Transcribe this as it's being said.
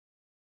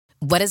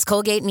What does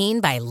Colgate mean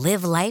by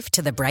live life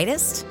to the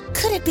brightest?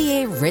 Could it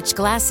be a rich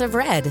glass of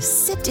red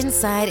sipped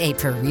inside a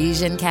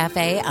Parisian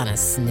cafe on a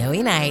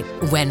snowy night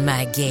when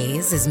my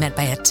gaze is met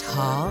by a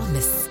tall,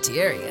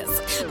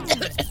 mysterious...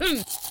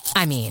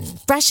 I mean,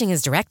 brushing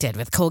is directed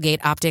with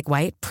Colgate Optic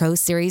White Pro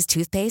Series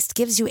toothpaste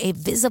gives you a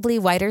visibly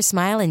whiter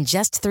smile in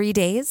just 3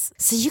 days,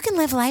 so you can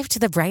live life to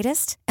the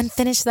brightest and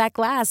finish that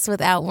glass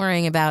without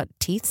worrying about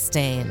teeth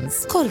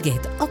stains.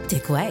 Colgate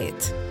Optic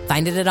White.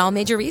 Find it at all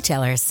major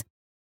retailers.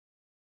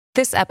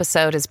 This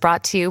episode is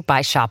brought to you by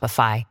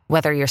Shopify.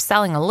 Whether you're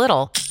selling a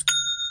little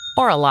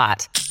or a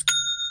lot,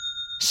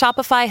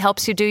 Shopify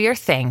helps you do your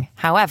thing,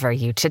 however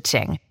you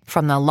cha-ching.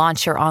 From the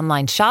launch your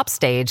online shop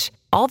stage,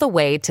 all the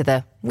way to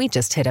the we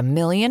just hit 1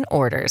 million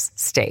orders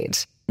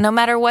stage. No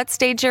matter what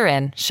stage you're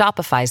in,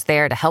 Shopify's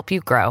there to help you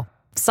grow.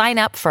 Sign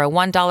up for a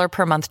 $1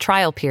 per month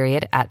trial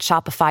period at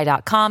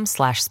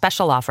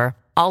shopify.com/special offer,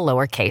 all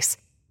lowercase.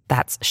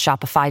 That's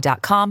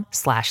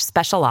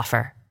shopify.com/special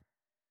offer.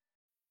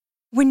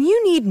 When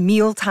you need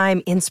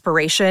mealtime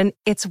inspiration,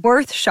 it's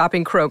worth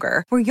shopping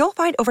Kroger, where you'll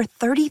find over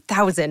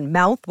 30,000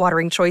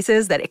 mouth-watering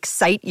choices that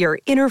excite your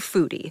inner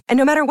foodie. And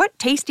no matter what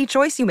tasty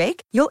choice you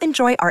make, you'll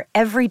enjoy our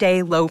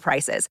everyday low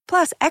prices,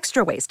 plus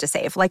extra ways to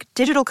save, like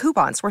digital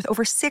coupons worth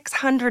over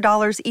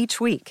 $600 each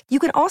week. You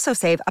can also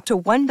save up to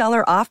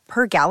 $1 off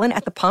per gallon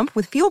at the pump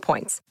with fuel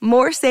points.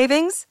 More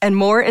savings and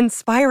more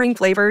inspiring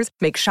flavors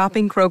make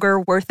shopping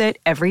Kroger worth it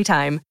every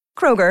time.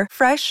 Kroger,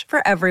 fresh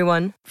for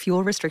everyone.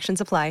 Fuel restrictions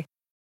apply.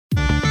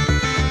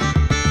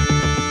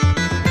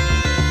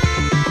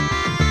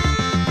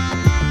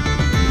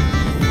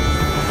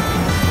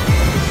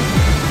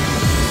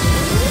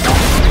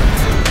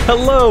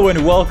 Hello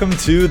and welcome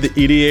to the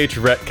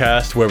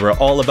EDHRECast, where we're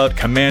all about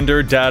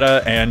commander,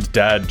 data, and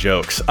dad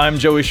jokes. I'm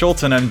Joey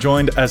Schultz, and I'm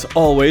joined, as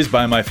always,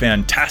 by my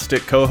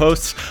fantastic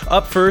co-hosts.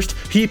 Up first,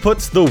 he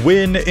puts the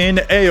win in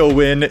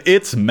AOWin.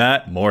 It's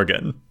Matt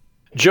Morgan.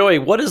 Joey,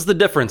 what is the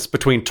difference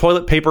between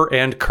toilet paper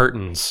and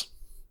curtains?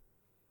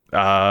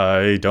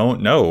 I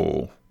don't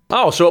know.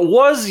 Oh, so it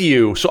was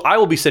you. So I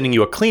will be sending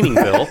you a cleaning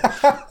bill,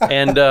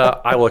 and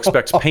I will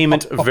expect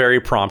payment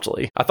very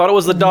promptly. I thought it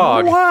was the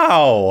dog.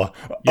 Wow.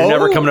 You're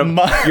never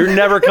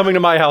coming to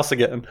my house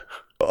again.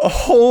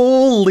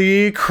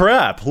 Holy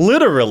crap.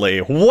 Literally.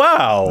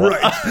 Wow.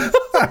 Right.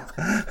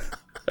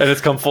 And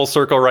it's come full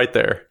circle right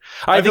there.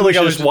 I think we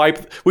should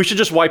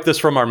just wipe this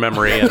from our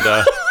memory and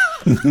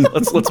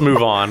let's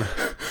move on.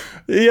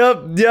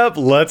 Yep,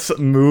 let's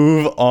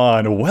move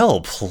on.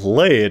 Well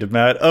played,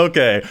 Matt.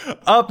 Okay,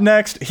 up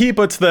next, he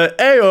puts the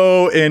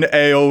AO in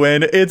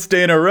AOWin. It's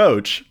Dana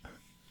Roach.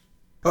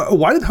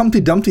 Why did Humpty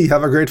Dumpty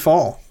have a great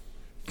fall?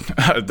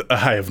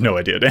 I have no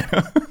idea,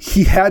 Dana.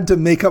 He had to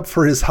make up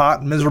for his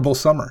hot, miserable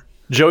summer.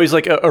 Joey's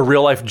like a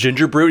real-life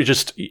ginger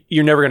brute.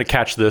 You're never going to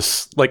catch the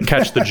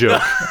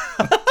joke.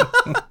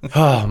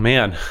 Oh,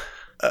 man.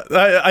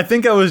 I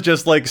think I was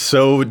just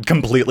so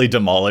completely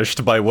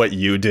demolished by what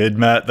you did,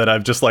 Matt, that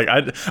I'm just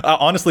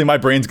honestly, my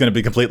brain's going to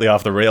be completely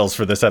off the rails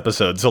for this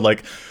episode. So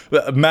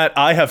Matt,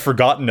 I have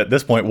forgotten at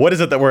this point, what is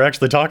it that we're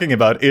actually talking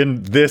about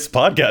in this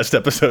podcast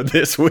episode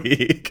this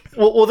week?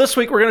 Well, this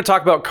week we're going to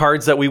talk about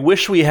cards that we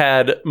wish we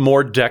had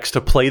more decks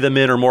to play them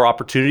in or more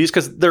opportunities,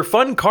 because they're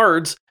fun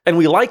cards and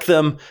we like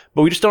them,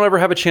 but we just don't ever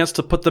have a chance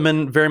to put them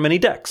in very many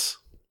decks.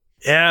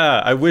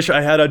 Yeah, I wish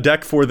I had a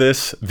deck for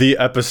the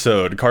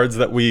episode. Cards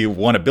that we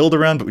want to build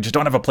around, but we just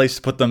don't have a place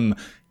to put them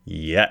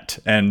yet.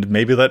 And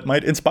maybe that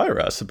might inspire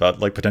us about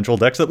potential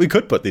decks that we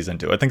could put these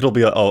into. I think it'll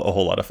be a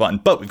whole lot of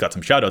fun. But we've got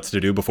some shout outs to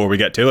do before we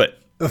get to it.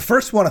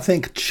 First, I want to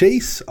thank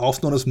Chase,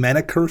 also known as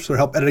Manicurves, for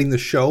help editing the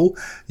show.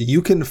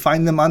 You can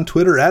find them on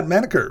Twitter at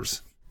Manicurves.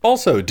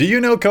 Also, do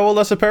you know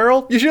Coalesce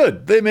Apparel? You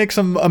should. They make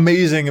some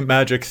amazing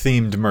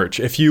Magic-themed merch.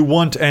 If you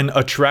want an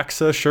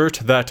Atraxa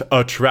shirt that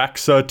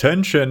attracts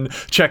attention,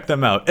 check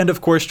them out. And of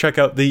course, check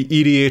out the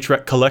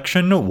EDHREC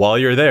collection while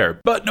you're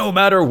there. But no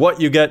matter what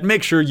you get,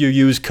 make sure you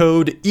use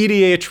code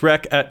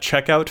EDHREC at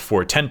checkout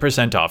for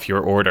 10% off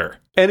your order.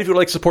 And if you would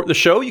like to support the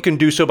show, you can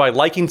do so by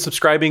liking,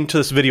 subscribing to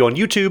this video on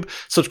YouTube,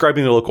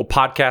 subscribing to the local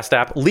podcast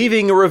app,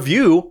 leaving a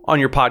review on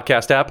your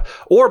podcast app,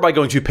 or by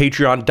going to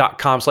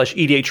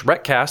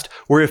patreon.com/EDHRECast,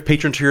 where we have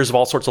patron tiers of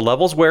all sorts of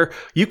levels, where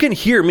you can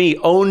hear me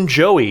own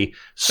Joey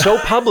so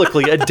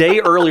publicly a day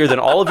earlier than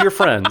all of your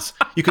friends.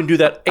 You can do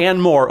that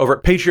and more over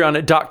at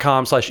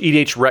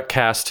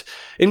patreon.com/EDHRECast,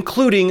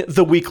 including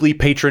the weekly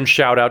patron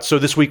shout out. So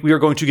this week we are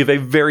going to give a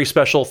very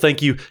special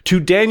thank you to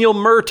Daniel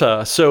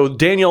Murta. So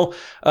Daniel,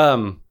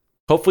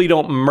 hopefully you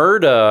don't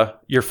murder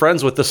your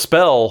friends with the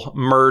spell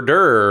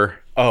murder.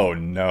 Oh,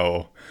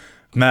 no.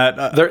 Matt.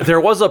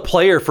 There was a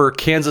player for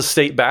Kansas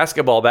State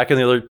basketball back in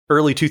the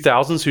early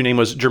 2000s whose name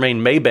was Jermaine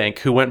Maybank,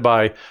 who went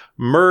by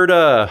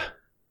Murda.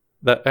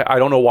 I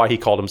don't know why he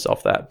called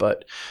himself that,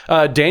 but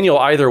Daniel,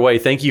 either way,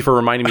 thank you for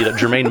reminding me that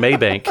Jermaine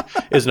Maybank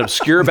is an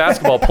obscure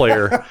basketball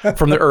player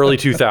from the early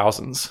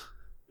 2000s.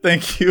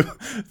 Thank you.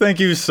 Thank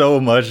you so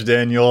much,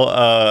 Daniel.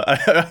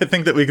 I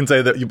think that we can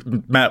say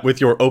that, Matt,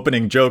 with your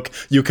opening joke,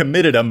 you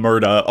committed a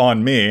murder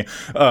on me.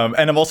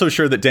 And I'm also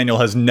sure that Daniel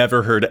has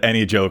never heard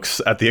any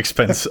jokes at the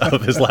expense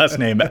of his last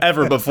name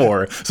ever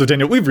before. So,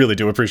 Daniel, we really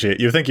do appreciate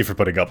you. Thank you for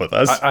putting up with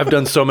us. I've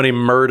done so many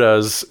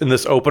murdas in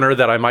this opener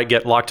that I might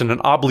get locked in an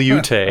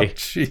obliute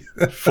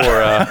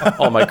for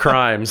all my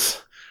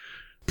crimes.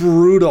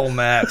 Brutal,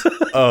 Matt.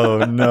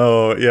 Oh,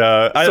 no.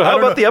 Yeah. So how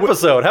about the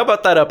episode? How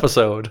about that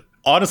episode?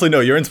 Honestly, no,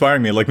 you're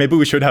inspiring me. Like, maybe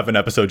we should have an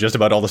episode just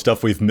about all the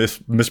stuff we've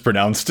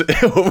mispronounced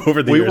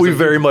over the years. We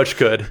very much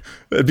could.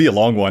 It'd be a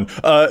long one.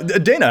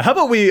 Dana, how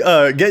about we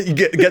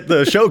get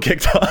the show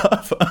kicked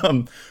off?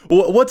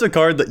 What's a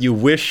card that you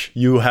wish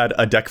you had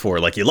a deck for?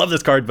 Like, you love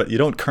this card, but you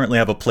don't currently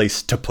have a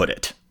place to put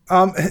it.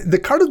 The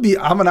card would be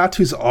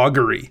Amanatu's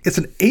Augury. It's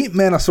an 8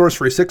 mana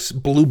sorcery, 6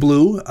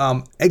 blue.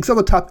 Exile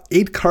the top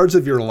 8 cards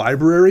of your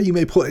library. You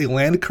may put a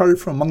land card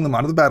from among them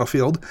onto the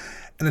battlefield.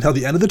 And until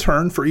the end of the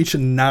turn, for each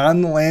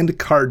non-land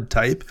card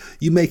type,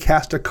 you may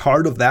cast a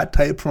card of that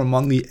type from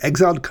among the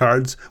exiled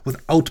cards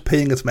without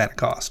paying its mana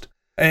cost.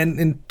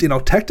 And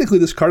technically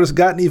this card has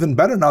gotten even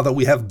better now that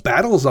we have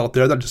battles out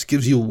there that just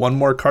gives you one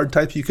more card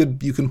type you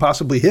can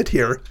possibly hit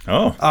here.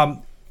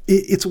 Oh.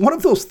 It's one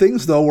of those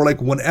things, though, where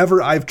like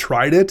whenever I've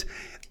tried it,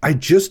 I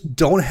just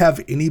don't have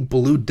any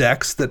blue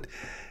decks that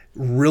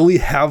really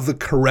have the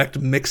correct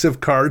mix of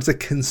cards that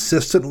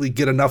consistently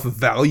get enough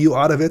value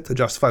out of it to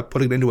justify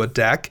putting it into a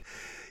deck.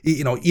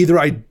 Either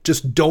I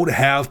just don't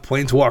have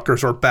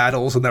planeswalkers or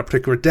battles in that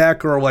particular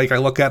deck, or like I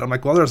look at it, I'm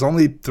like, well, there's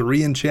only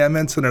 3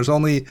 enchantments and there's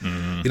only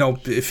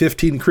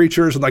 15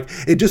 creatures, and like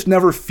it just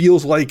never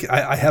feels like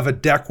I have a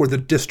deck where the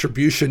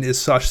distribution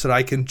is such that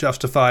I can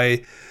justify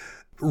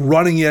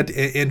running it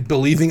and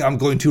believing I'm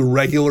going to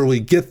regularly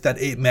get that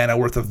 8 mana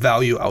worth of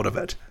value out of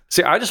it.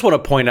 See, I just want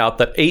to point out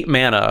that 8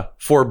 mana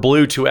for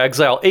blue to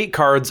exile 8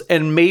 cards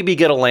and maybe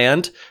get a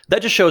land,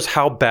 that just shows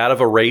how bad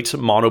of a rate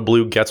mono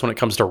blue gets when it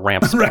comes to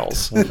ramp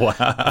spells. Right. Wow.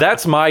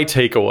 That's my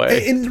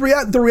takeaway. And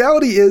the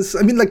reality is,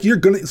 I mean, like you're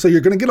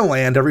gonna get a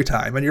land every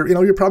time, and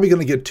you're probably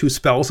gonna get 2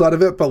 spells out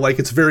of it, but like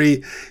it's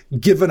very,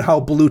 given how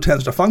blue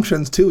tends to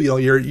functions too,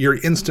 your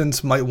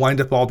instants might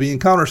wind up all being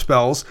counter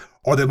spells,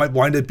 or they might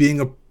wind up being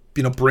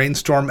a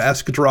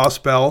brainstorm-esque draw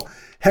spell.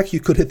 Heck,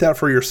 you could hit that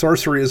for your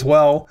sorcery as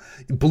well.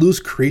 Blue's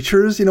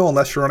creatures,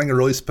 unless you're running a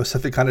really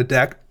specific kind of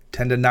deck,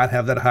 tend to not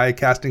have that high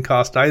casting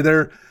cost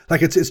either.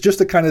 Like it's just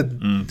the kind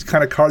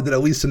of card that,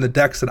 at least in the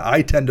decks that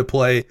I tend to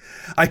play,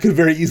 I could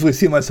very easily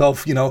see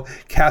myself,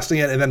 casting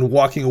it and then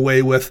walking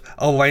away with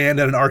a land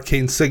and an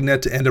arcane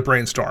signet and a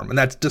brainstorm, and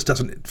that just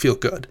doesn't feel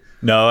good.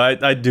 No,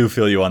 I do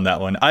feel you on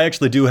that one. I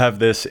actually do have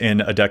this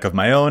in a deck of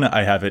my own.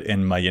 I have it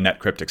in my Yannette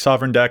Cryptic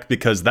Sovereign deck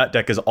because that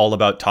deck is all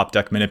about top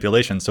deck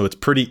manipulation. So it's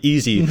pretty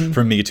easy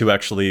for me to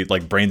actually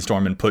like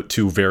brainstorm and put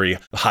 2 very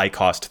high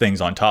cost things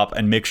on top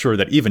and make sure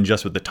that even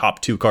just with the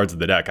top 2 cards of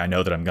the deck, I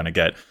know that I'm going to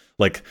get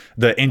like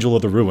the Angel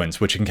of the Ruins,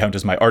 which can count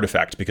as my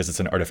artifact because it's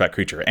an artifact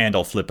creature. And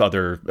I'll flip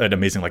an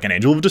amazing, like an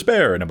Angel of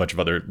Despair and a bunch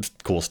of other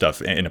cool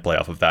stuff into play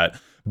off of that.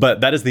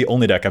 But that is the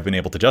only deck I've been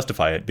able to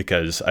justify it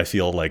because I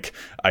feel like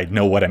I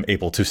know what I'm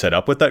able to set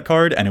up with that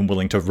card and I'm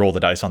willing to roll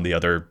the dice on the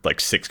other like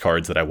 6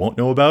 cards that I won't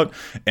know about.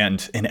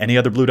 And in any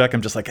other blue deck,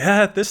 I'm just like,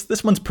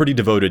 this one's pretty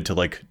devoted to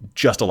like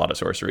just a lot of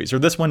sorceries, or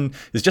this one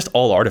is just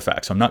all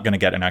artifacts. So I'm not going to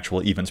get an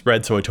actual even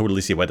spread. So I totally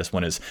see why this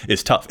one is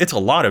tough. It's a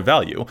lot of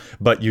value,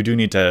 but you do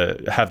need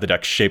to have the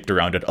deck shaped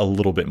around it a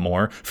little bit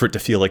more for it to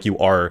feel like you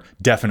are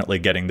definitely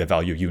getting the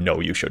value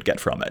you should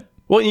get from it.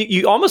 Well,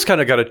 you almost kind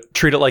of got to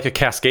treat it like a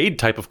cascade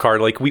type of card.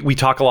 Like we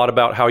talk a lot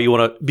about how you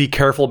want to be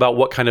careful about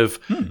what kind of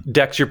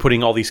decks you're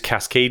putting all these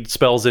cascade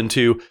spells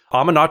into.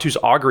 Amanatu's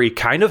Augury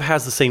kind of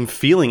has the same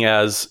feeling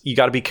as you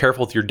got to be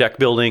careful with your deck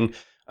building.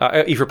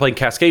 If you're playing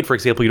Cascade, for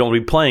example, you don't want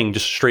to be playing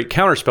just straight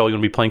counterspell. You want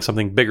to be playing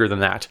something bigger than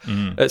that.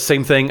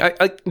 Same thing.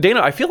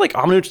 Dana, I feel like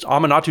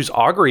Amanatu's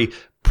Augury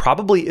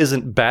probably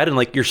isn't bad in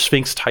like your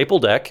Sphinx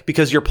Typal deck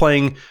because you're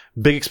playing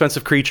big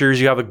expensive creatures.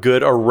 You have a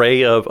good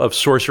array of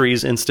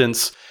sorceries,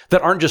 instants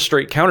that aren't just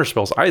straight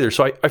counterspells either.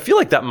 So I feel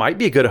like that might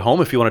be a good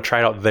home if you want to try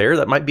it out there.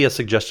 That might be a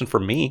suggestion for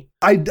me.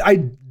 I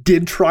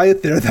did try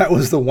it there. That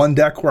was the one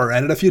deck where I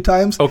ran it a few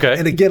times. Okay.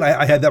 And again,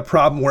 I had that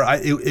problem where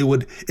it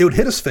would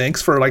hit a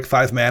Sphinx for like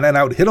 5 mana, and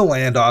I would hit a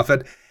land off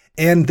it,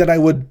 and then I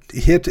would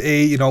hit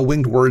a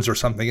Winged Words or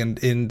something.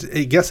 And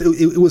I guess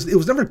it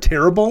was never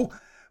terrible,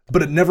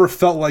 but it never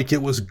felt like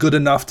it was good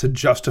enough to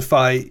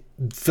justify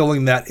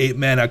filling that 8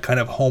 mana kind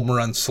of home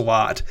run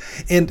slot.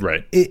 And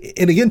right.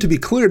 And again, to be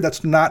clear,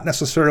 that's not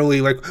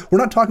necessarily like, we're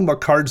not talking about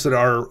cards that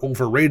are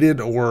overrated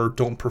or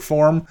don't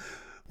perform.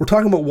 We're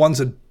talking about ones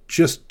that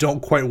just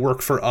don't quite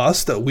work for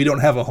us, that we don't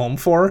have a home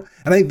for.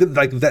 And I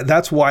think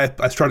that's why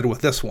I started with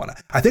this one.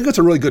 I think it's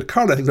a really good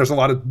card. I think there's a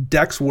lot of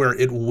decks where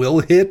it will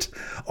hit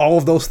all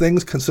of those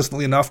things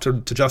consistently enough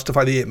to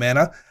justify the 8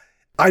 mana.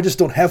 I just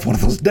don't have one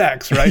of those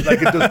decks, right? Like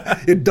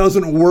it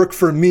doesn't work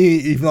for me,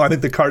 even though I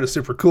think the card is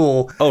super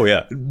cool. Oh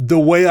yeah. The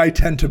way I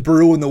tend to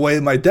brew and the way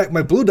my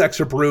blue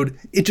decks are brewed,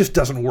 it just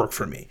doesn't work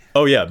for me.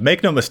 Oh yeah,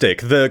 make no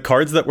mistake. The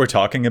cards that we're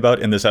talking about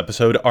in this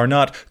episode are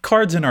not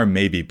cards in our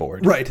maybe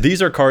board. Right.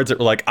 These are cards that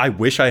were like, I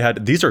wish I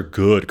had. These are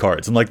good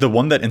cards. And like the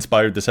one that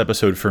inspired this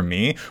episode for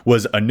me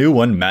was a new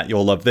one. Matt,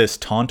 you'll love this.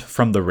 Taunt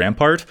from the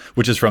Rampart,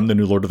 which is from the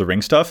new Lord of the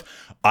Rings stuff.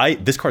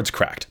 This card's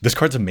cracked. This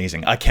card's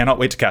amazing. I cannot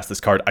wait to cast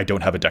this card. I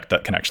don't have a deck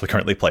that can actually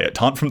currently play it.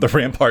 Taunt from the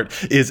Rampart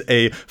is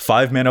a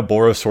 5-mana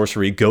Boros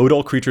sorcery. Goad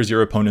all creatures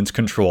your opponents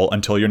control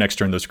until your next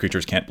turn those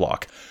creatures can't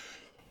block.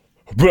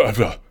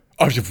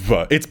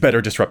 It's better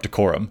Disrupt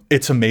Decorum.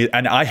 It's amazing.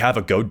 And I have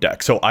a Goad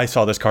deck, so I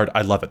saw this card.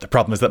 I love it. The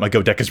problem is that my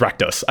Goad deck is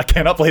Rakdos. I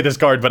cannot play this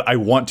card, but I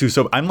want to.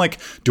 So I'm like,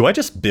 do I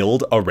just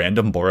build a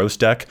random Boros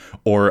deck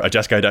or a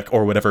Jeskai deck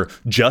or whatever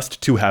just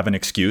to have an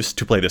excuse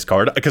to play this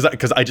card? Because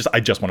I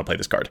just want to play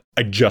this card.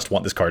 I just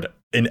want this card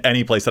in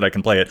any place that I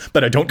can play it,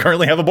 but I don't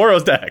currently have a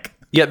Boros deck.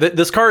 Yeah,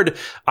 this card,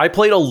 I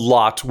played a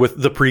lot with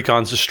the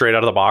precons just straight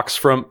out of the box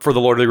for the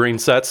Lord of the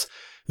Rings sets.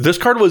 This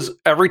card was,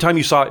 every time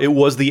you saw it, it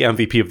was the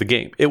MVP of the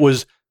game. It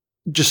was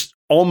just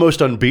almost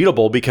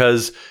unbeatable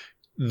because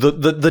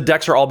the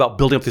decks are all about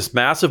building up this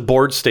massive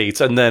board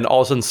states, and then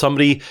all of a sudden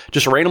somebody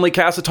just randomly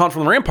casts a Taunt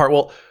from the Rampart.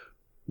 Well,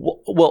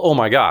 oh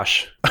my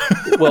gosh.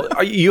 Well,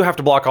 you have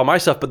to block all my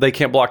stuff, but they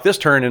can't block this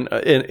turn, and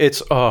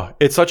it's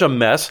such a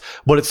mess,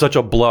 but it's such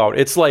a blowout.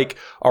 It's like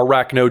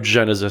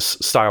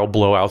Arachnogenesis style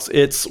blowouts.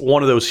 It's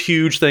one of those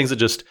huge things that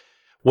just,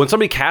 when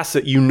somebody casts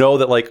it, you know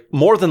that like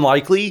more than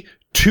likely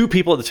 2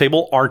 people at the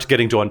table aren't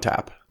getting to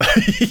untap.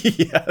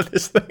 Yeah,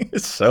 this thing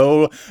is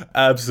so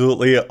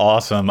absolutely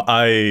awesome.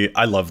 I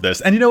love this.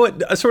 And you know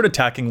what? Sort of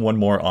tacking one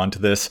more onto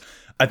this,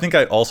 I think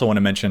I also want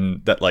to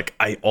mention that like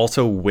I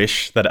also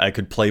wish that I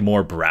could play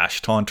more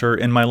Brash Taunter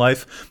in my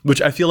life, which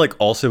I feel like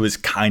also is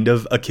kind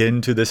of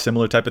akin to this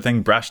similar type of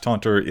thing. Brash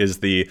Taunter is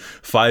the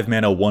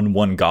 5-mana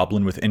 1/1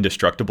 goblin with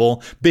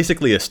Indestructible,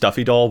 basically a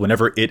stuffy doll.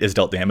 Whenever it is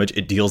dealt damage,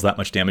 it deals that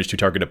much damage to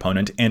target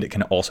opponent, and it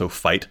can also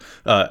fight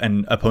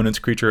an opponent's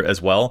creature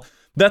as well.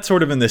 That's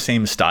sort of in the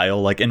same style.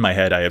 Like in my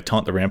head, I have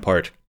Taunt the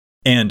Rampart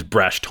and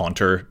Brash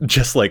Taunter,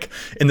 just like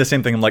in the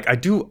same thing. I'm like,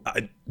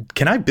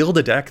 can I build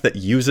a deck that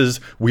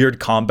uses weird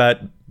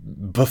combat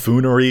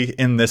buffoonery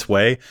in this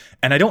way?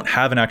 And I don't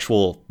have an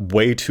actual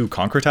way to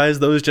concretize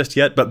those just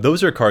yet, but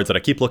those are cards that I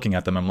keep looking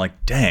at them. I'm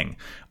like, dang,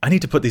 I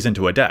need to put these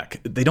into a deck.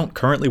 They don't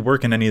currently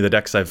work in any of the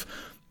decks I've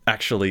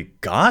actually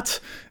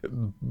got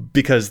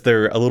because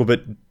they're a little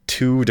bit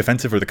too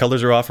defensive, or the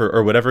colors are off,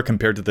 or whatever,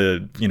 compared to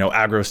the,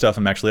 aggro stuff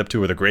I'm actually up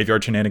to, or the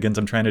graveyard shenanigans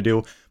I'm trying to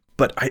do.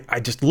 But I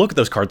just look at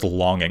those cards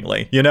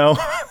longingly, Yeah,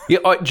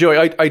 Joey,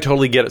 I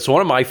totally get it. So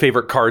one of my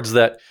favorite cards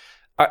that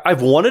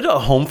I've wanted a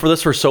home for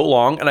this for so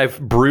long, and I've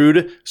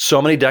brewed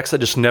so many decks that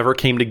just never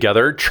came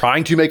together,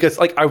 trying to make us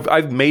like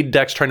I've made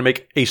decks trying to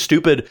make a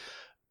stupid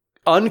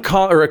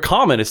a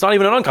common. It's not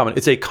even an uncommon.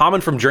 It's a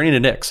common from Journey to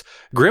Nyx.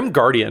 Grim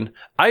Guardian.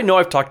 I know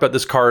I've talked about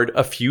this card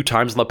a few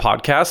times on the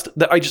podcast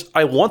that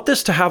I want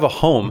this to have a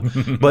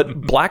home,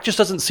 but black just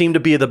doesn't seem to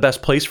be the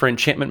best place for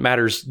Enchantment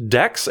Matters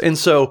decks. And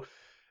so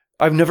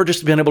I've never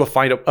just been able to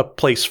find a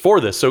place for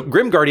this. So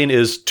Grim Guardian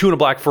is 2 and a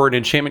black for an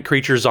enchantment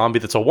creature zombie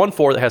that's a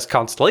 1/4 that has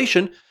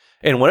Constellation.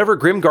 And whenever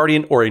Grim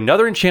Guardian or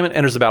another enchantment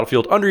enters the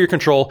battlefield under your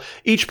control,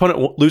 each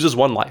opponent loses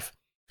 1 life.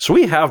 So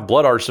we have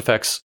Blood Artist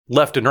effects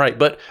left and right,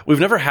 but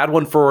we've never had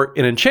one for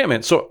an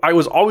enchantment. So I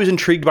was always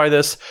intrigued by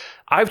this.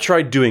 I've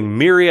tried doing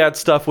myriad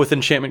stuff with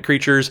enchantment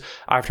creatures.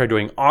 I've tried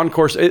doing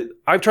encores.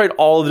 I've tried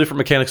all of the different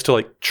mechanics to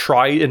like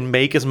try and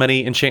make as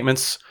many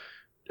enchantments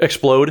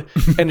explode,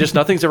 and just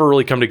nothing's ever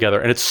really come together.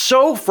 And it's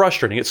so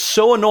frustrating. It's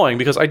so annoying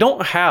because I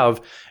don't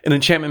have an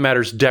Enchantment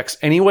Matters decks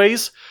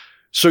anyways.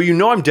 So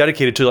I'm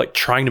dedicated to like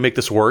trying to make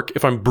this work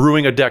if I'm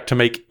brewing a deck to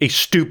make a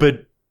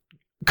stupid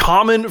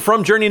common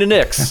from Journey to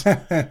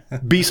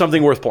Nyx be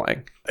something worth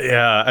playing.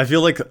 Yeah, I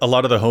feel like a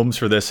lot of the homes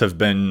for this have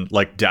been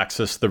like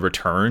Daxus the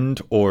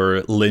Returned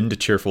or Lind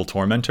Cheerful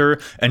Tormentor.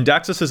 And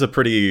Daxus is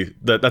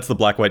that's the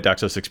black-white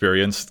Daxus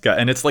experience.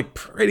 And it's like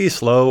pretty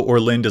slow, or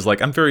Lind is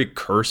like, I'm very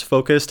curse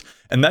focused.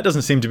 And that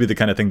doesn't seem to be the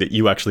kind of thing that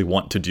you actually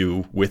want to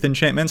do with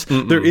enchantments.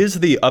 Mm-mm. There is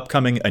the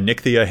upcoming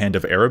Onyxia Hand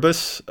of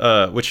Erebus,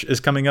 which is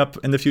coming up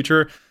in the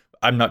future.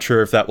 I'm not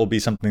sure if that will be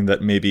something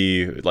that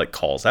maybe like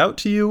calls out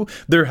to you.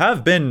 There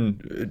have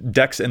been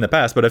decks in the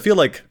past, but I feel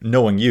like,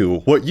 knowing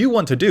you, what you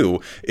want to do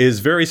is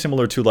very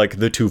similar to like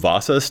the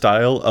Tuvasa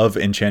style of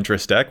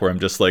Enchantress deck, where I'm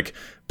just like,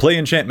 play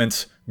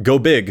enchantments, go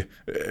big,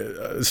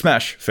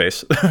 smash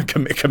face,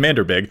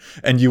 commander big,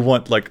 and you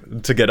want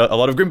like to get a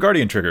lot of Grim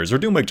Guardian triggers or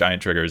Doomwig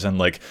Giant triggers, and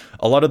like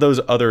a lot of those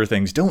other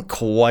things don't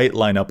quite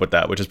line up with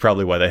that, which is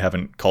probably why they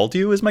haven't called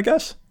you, is my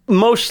guess.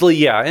 Mostly,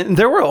 yeah. And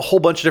there were a whole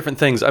bunch of different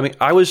things. I mean,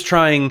 I was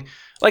trying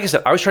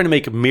to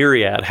make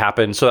Myriad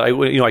happen so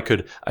that I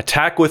could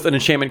attack with an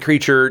enchantment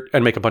creature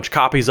and make a bunch of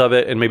copies of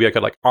it, and maybe I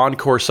could like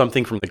encore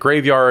something from the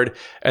graveyard,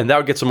 and that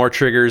would get some more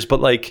triggers. But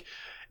like,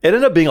 it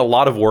ended up being a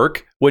lot of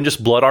work when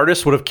just Blood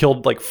Artist would have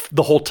killed like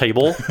the whole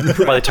table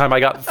by the time I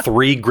got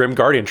 3 Grim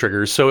Guardian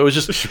triggers. So it was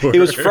just, it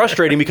was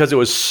frustrating because it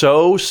was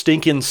so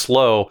stinking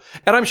slow.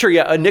 And I'm sure,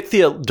 yeah,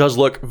 Onyxia does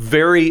look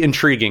very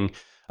intriguing.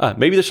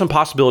 Maybe there's some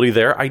possibility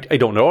there. I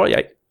don't know.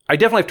 I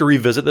definitely have to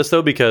revisit this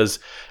though, because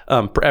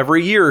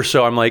every year or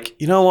so I'm like,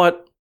 you know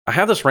what? I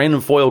have this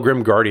random foil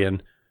Grim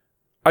Guardian.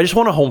 I just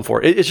want a home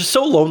for it. It's just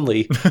so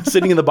lonely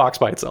sitting in the box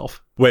by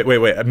itself. Wait,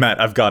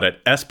 Matt, I've got it.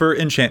 Esper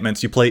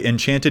enchantments, you play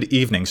Enchanted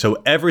Evening,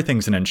 so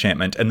everything's an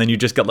enchantment, and then you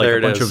just got like a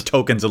bunch of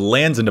tokens and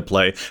lands into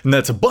play, and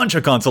that's a bunch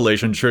of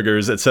consolation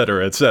triggers,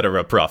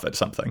 etc., profit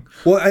something.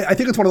 Well, I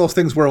think it's one of those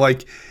things where,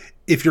 like,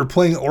 if you're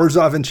playing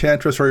Orzhov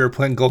Enchantress or you're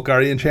playing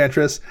Golgari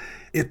Enchantress,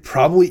 it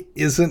probably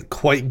isn't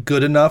quite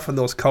good enough in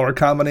those color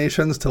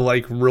combinations to,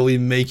 like, really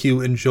make you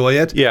enjoy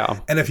it.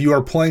 Yeah. And if you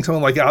are playing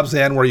something like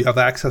Abzan where you have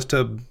access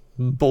to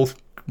both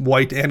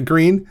white and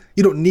green,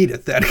 you don't need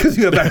it then, because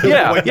you have that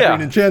white and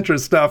green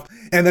Enchantress stuff,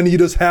 and then you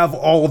just have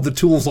all of the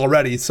tools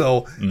already,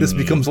 so this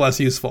becomes less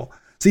useful.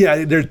 So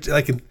yeah,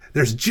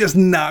 there's just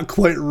not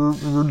quite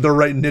the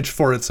right niche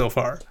for it so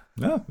far.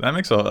 Yeah, that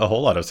makes a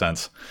whole lot of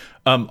sense.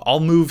 I'll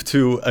move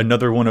to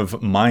another one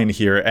of mine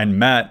here. And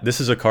Matt,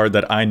 this is a card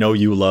that I know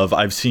you love.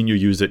 I've seen you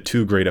use it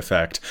to great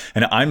effect.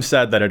 And I'm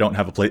sad that I don't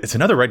have a play. It's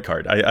another red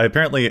card. I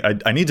apparently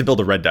need to build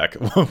a red deck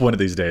one of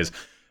these days.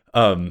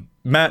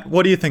 Matt,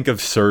 what do you think of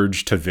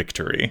Surge to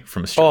Victory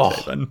from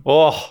Strixhaven?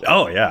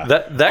 Oh yeah.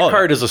 That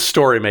card is a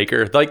story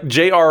maker. Like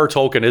J.R.R.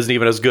 Tolkien isn't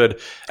even as good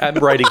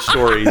at writing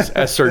stories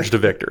as Surge to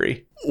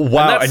Victory.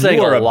 Wow, and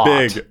you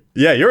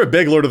are you're a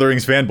big Lord of the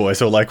Rings fanboy,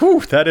 so like, whew,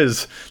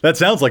 that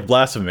sounds like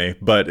blasphemy,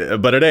 but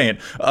it ain't.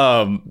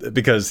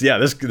 Because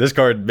this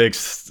card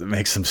makes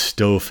some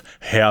stuff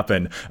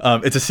happen.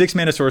 It's a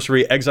 6-mana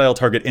sorcery, exile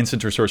target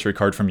instant or sorcery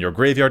card from your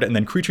graveyard, and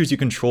then creatures you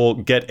control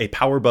get a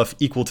power buff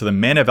equal to the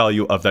mana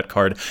value of that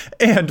card.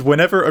 And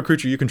whenever a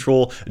creature you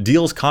control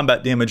deals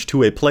combat damage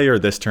to a player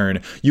this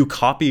turn, you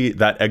copy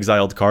that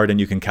exiled card and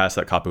you can cast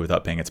that copy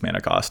without paying its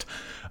mana cost.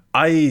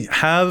 I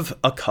have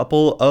a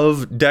couple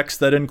of decks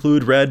that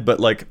include red, but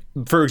like,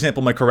 for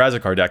example, my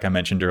Karazakar deck I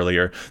mentioned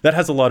earlier, that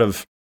has a lot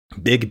of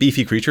big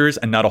beefy creatures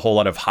and not a whole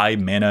lot of high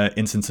mana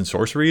instants and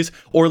sorceries.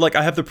 Or like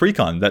I have the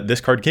precon that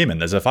this card came in,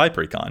 the Zephi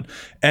precon.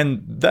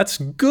 And that's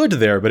good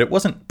there, but it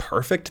wasn't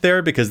perfect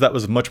there because that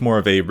was much more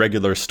of a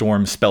regular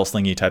storm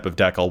spellslingy type of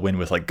deck. I'll win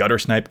with like gutter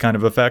snipe kind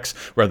of effects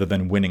rather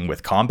than winning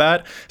with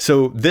combat.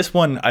 So this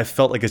one I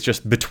felt like it's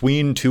just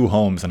between two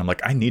homes and I'm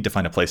like, I need to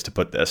find a place to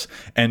put this.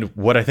 And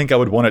what I think I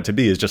would want it to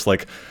be is just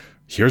like,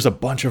 here's a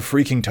bunch of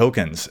freaking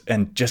tokens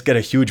and just get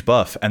a huge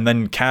buff and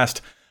then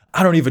cast,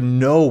 I don't even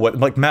know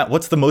like, Matt,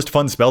 what's the most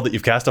fun spell that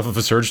you've cast off of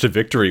a Surge to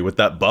Victory with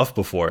that buff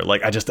before?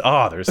 Like,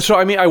 So,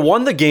 I mean, I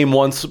won the game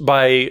once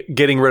by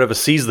getting rid of a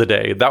Seize the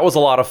Day. That was a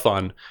lot of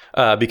fun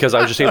because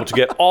I was just able to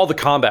get all the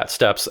combat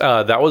steps.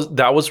 That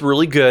was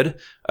really good.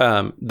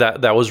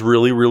 That was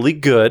really, really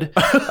good.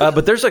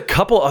 But there's a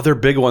couple other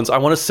big ones. I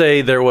want to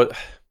say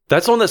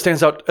that's the one that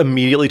stands out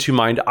immediately to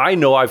mind. I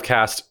know I've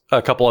cast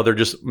a couple other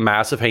just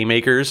massive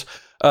haymakers.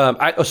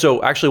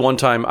 So actually one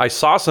time I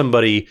saw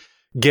somebody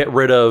get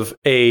rid of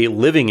a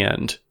Living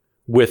End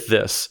with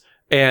this.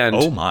 And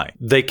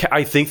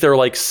I think there are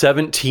like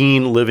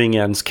 17 Living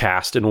Ends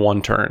cast in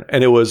one turn.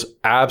 And it was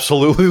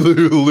absolutely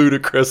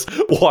ludicrous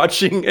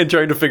watching and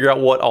trying to figure out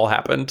what all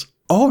happened.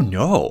 Oh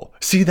no.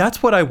 See,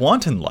 that's what I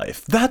want in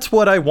life. That's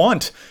what I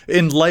want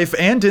in life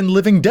and in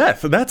Living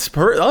Death. That's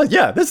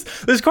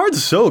this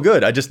card's so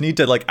good. I just need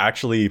to like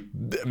actually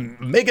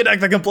make a deck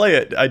that can play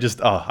it.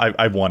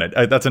 I want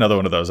it. That's another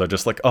one of those. I'm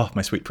just like, oh,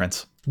 my sweet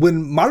prince.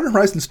 When Modern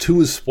Horizons 2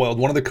 was spoiled,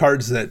 one of the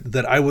cards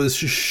that I was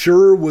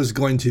sure was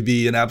going to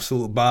be an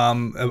absolute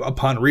bomb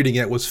upon reading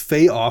it was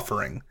Fey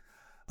Offering.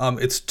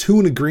 It's 2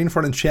 and a green for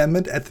an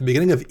enchantment. At the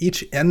beginning of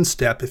each end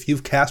step, if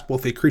you've cast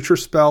both a creature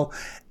spell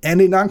and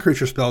a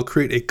non-creature spell,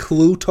 create a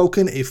clue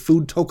token, a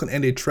food token,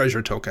 and a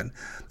treasure token.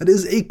 That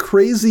is a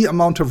crazy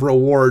amount of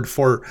reward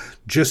for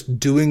just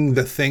doing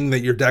the thing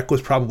that your deck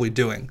was probably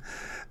doing.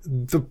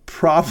 The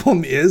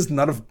problem is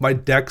none of my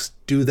decks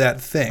do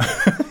that thing.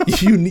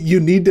 You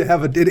need to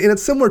have and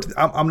it's similar to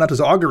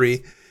Amnata's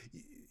Augury.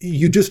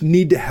 You just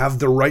need to have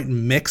the right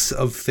mix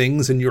of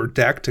things in your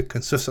deck to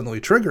consistently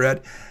trigger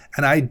it.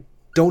 And I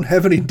don't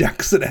have any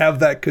decks that have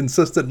that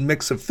consistent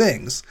mix of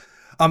things.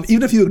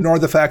 Even if you ignore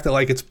the fact that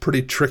like it's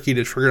pretty tricky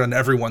to trigger on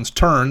everyone's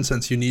turn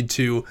since you need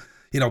to,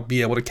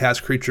 be able to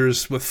cast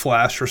creatures with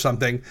flash or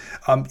something.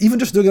 Even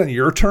just doing it on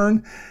your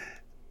turn,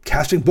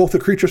 casting both a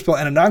creature spell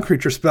and a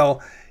non-creature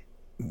spell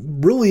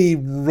really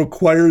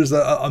requires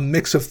a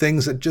mix of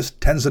things that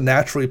just tends to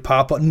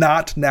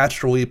not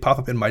naturally pop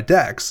up in my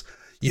decks.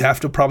 You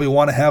have to probably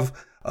want to have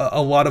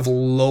a lot of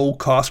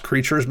low-cost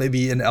creatures,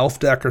 maybe an elf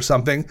deck or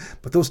something,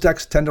 but those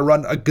decks tend to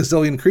run a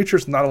gazillion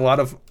creatures, not a lot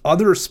of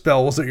other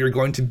spells that you're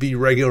going to be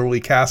regularly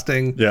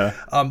casting. Yeah.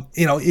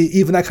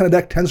 Even that kind of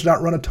deck tends to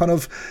not run a ton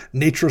of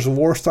Nature's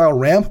War style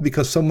ramp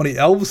because so many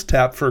elves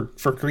tap for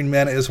green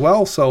mana as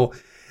well. So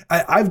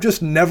I've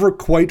just never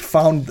quite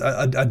found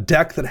a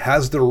deck that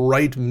has the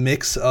right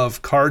mix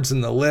of cards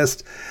in the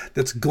list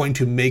that's going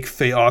to make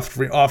Fey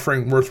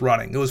Offering worth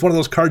running. It was one of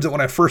those cards that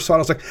when I first saw it, I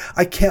was like,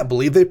 I can't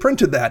believe they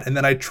printed that. And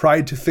then I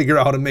tried to figure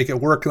out how to make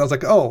it work, and I was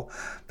like, oh,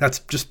 that's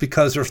just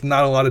because there's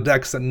not a lot of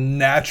decks that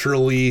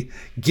naturally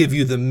give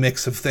you the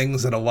mix of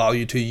things that allow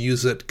you to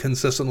use it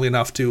consistently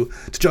enough to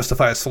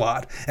justify a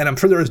slot. And I'm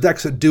sure there's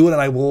decks that do it,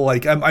 and I will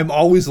I'm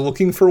always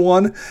looking for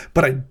one,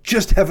 but I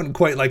just haven't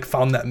quite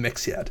found that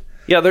mix yet.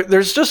 Yeah,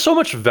 there's just so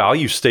much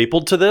value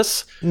stapled to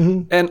this,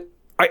 and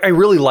I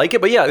really like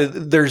it. But yeah,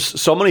 there's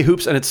so many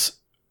hoops, and it's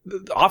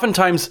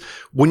oftentimes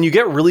when you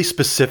get really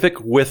specific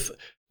with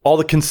all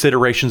the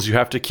considerations you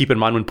have to keep in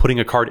mind when putting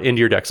a card into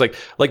your decks, like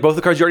both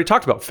the cards you already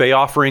talked about, Fey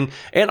Offering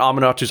and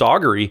Aminachu's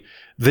Augury,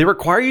 they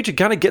require you to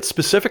kind of get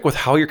specific with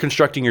how you're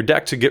constructing your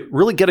deck to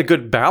really get a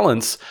good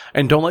balance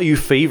and don't let you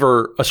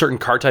favor a certain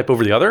card type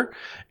over the other.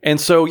 And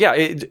so,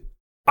 yeah,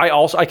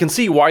 I can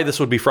see why this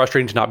would be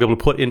frustrating to not be able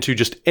to put into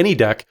just any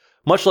deck,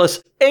 much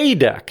less a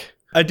deck.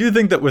 I do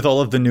think that with all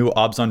of the new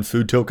obs on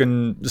food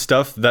token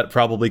stuff, that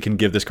probably can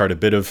give this card a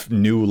bit of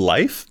new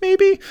life,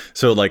 maybe?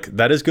 So,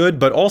 that is good.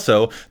 But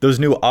also, those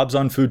new obs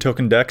on food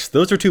token decks,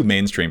 those are too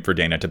mainstream for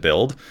Dana to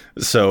build.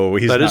 So,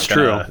 he's that not is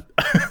gonna...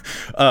 true.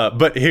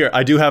 But here,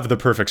 I do have the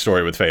perfect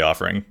story with Fey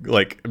Offering.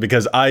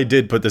 Because I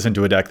did put this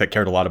into a deck that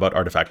cared a lot about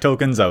artifact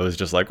tokens. I was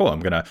just like, I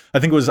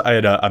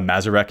had a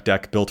Mazarek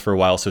deck built for a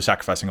while, so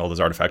sacrificing all those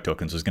artifact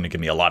tokens was going to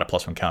give me a lot of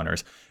 +1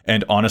 counters.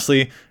 And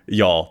honestly,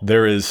 y'all,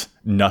 there is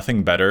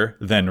nothing better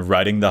than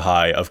riding the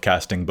high of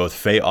casting both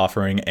Fey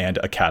Offering and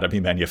Academy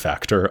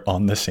Manufactor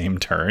on the same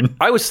turn.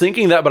 I was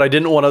thinking that, but I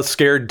didn't want to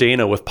scare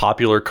Dana with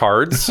popular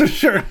cards.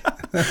 Sure.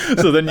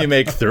 So then you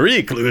make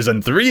 3 clues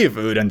and 3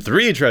 food and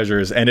 3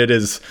 treasures, and it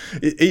is,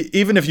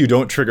 even if you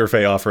don't trigger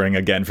Fey Offering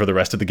again for the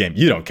rest of the game,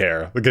 you don't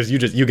care, because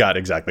you got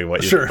exactly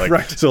what you like.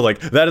 Right. So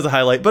that is a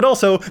highlight, but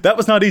also that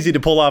was not easy to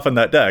pull off in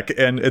that deck,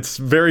 and it's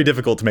very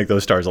difficult to make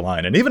those stars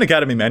align. And even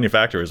Academy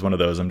Manufactor is one of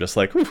those. I'm just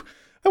like,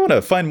 I want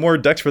to find more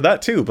decks for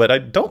that too, but I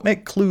don't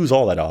make clues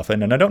all that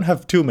often, and I don't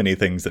have too many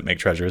things that make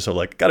treasures,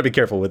 so gotta be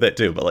careful with it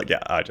too. But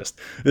this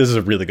is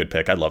a really good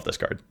pick. I love this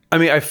card. I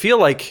mean, I feel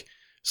like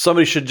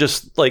somebody should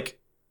just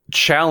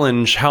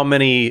challenge how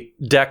many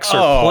decks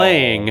are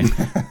playing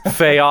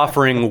Fey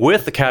Offering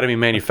with Academy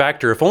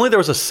Manufactor. If only there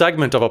was a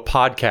segment of a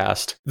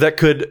podcast that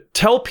could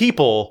tell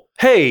people,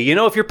 hey,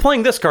 if you're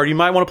playing this card, you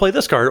might want to play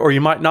this card, or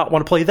you might not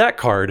want to play that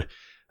card.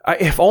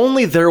 If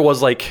only there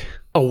was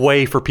a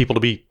way for people to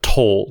be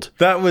told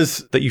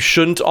that you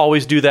shouldn't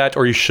always do that,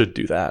 or you should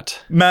do that.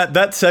 Matt,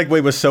 that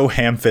segue was so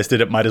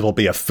ham-fisted it might as well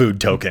be a food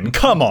token.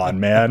 Come on,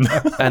 man.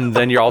 And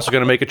then you're also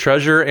going to make a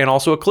treasure and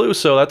also a clue,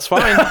 so that's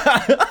fine.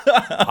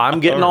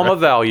 I'm getting all my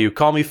value.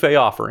 Call me Fey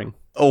Offering.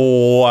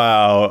 Oh,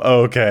 wow.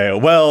 Okay.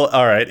 Well,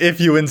 all right. If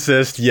you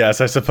insist,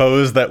 yes, I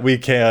suppose that we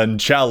can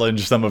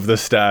challenge some of the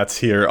stats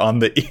here on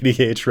the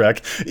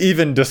EDHREC,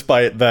 even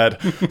despite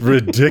that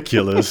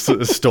ridiculous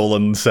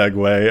stolen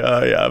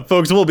segue. Yeah,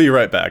 folks, we'll be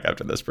right back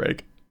after this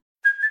break.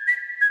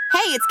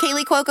 Hey, it's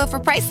Kaylee Cuoco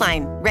for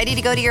Priceline. Ready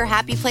to go to your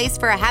happy place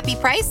for a happy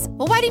price?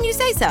 Well, why didn't you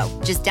say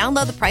so? Just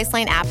download the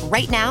Priceline app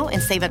right now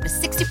and save up to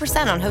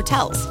 60% on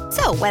hotels.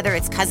 So whether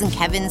it's Cousin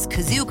Kevin's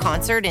Kazoo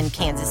Concert in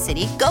Kansas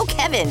City, go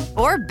Kevin,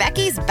 or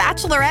Becky's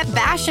Bachelorette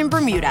Bash in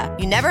Bermuda,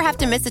 you never have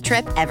to miss a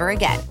trip ever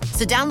again.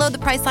 So download the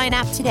Priceline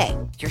app today.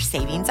 Your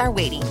savings are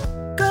waiting.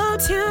 Go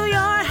to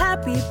your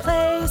happy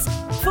place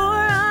for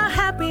a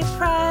happy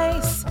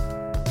price.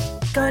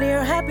 Go to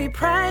your happy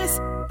price,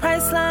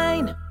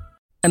 Priceline.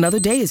 Another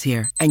day is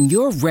here, and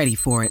you're ready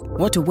for it.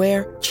 What to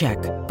wear? Check.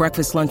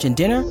 Breakfast, lunch, and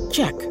dinner?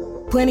 Check.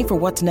 Planning for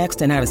what's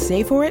next and how to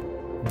save for it?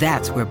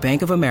 That's where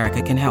Bank of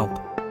America can help.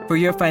 For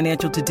your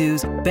financial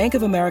to-dos, Bank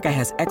of America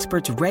has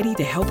experts ready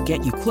to help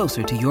get you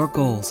closer to your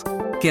goals.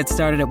 Get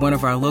started at one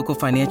of our local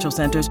financial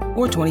centers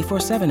or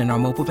 24/7 in our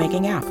mobile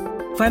banking app.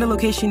 Find a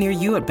location near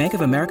you at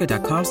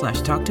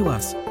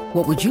bankofamerica.com/talktous.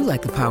 What would you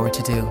like the power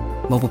to do?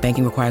 Mobile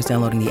banking requires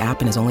downloading the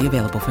app and is only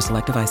available for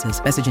select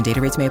devices. Message and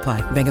data rates may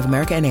apply. Bank of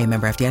America NA,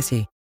 member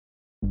FDIC.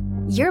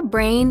 Your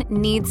brain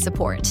needs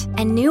support,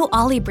 and new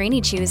Ollie Brainy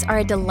Chews are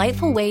a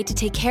delightful way to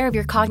take care of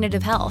your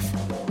cognitive health.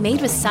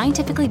 Made with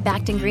scientifically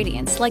backed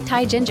ingredients like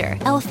Thai ginger,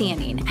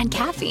 L-theanine, and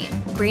caffeine,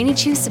 Brainy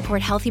Chews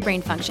support healthy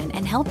brain function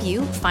and help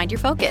you find your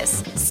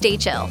focus, stay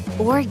chill,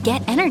 or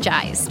get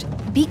energized.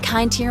 Be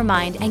kind to your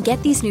mind and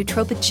get these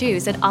nootropic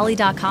chews at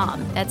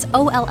ollie.com. That's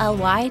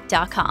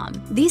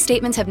OLLY.com. These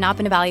statements have not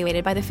been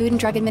evaluated by the Food and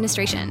Drug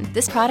Administration.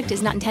 This product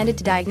is not intended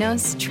to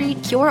diagnose,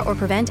 treat, cure, or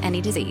prevent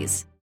any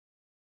disease.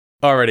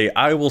 Alrighty,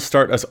 I will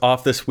start us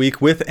off this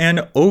week with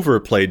an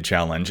overplayed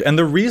challenge, and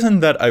the reason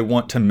that I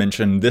want to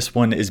mention this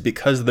one is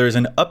because there's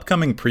an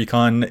upcoming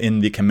precon in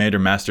the Commander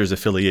Masters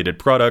affiliated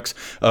products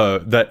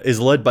that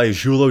is led by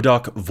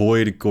Julodok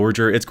Void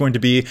Gorger. It's going to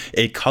be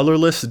a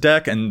colorless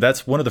deck, and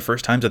that's one of the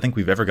first times I think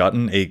we've ever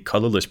gotten a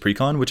colorless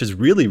precon, which is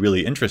really,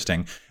 really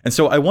interesting. And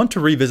so I want to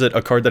revisit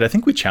a card that I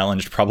think we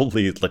challenged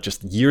probably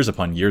just years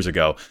upon years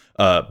ago.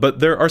 But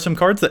there are some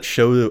cards that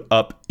show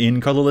up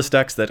in colorless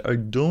decks that I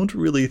don't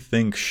really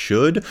think should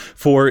should.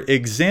 For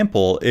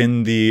example,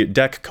 in the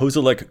deck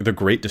Kozilek the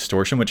Great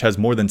Distortion, which has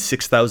more than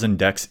 6,000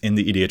 decks in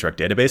the EDHREC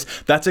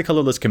database, that's a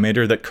colorless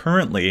commander that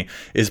currently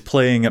is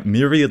playing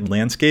Myriad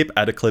Landscape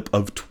at a clip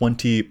of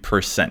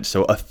 20%.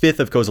 So a fifth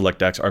of Kozilek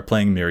decks are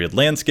playing Myriad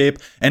Landscape,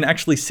 and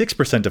actually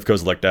 6% of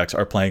Kozilek decks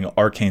are playing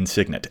Arcane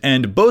Signet.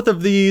 And both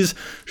of these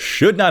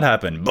should not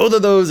happen. Both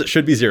of those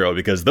should be 0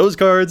 because those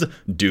cards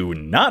do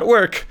not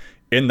work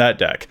in that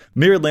deck.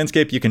 Myriad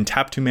Landscape, you can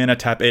tap 2 mana,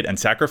 tap it, and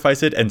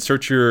sacrifice it, and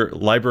search your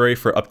library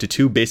for up to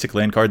 2 basic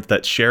land cards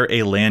that share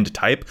a land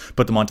type,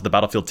 put them onto the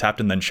battlefield tapped,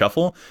 and then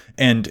shuffle.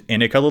 And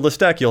in a colorless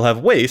deck, you'll have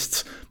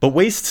Wastes, but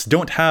Wastes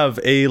don't have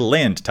a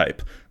land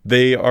type.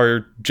 They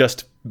are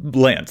just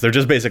lands. They're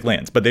just basic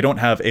lands, but they don't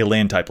have a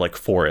land type like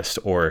forest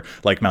or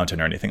like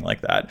mountain or anything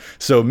like that.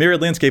 So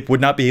Myriad Landscape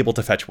would not be able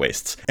to fetch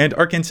Wastes. And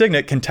Arcane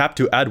Signet can tap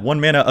to add 1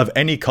 mana of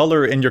any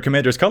color in your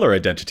commander's color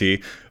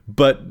identity,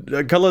 but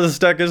a colorless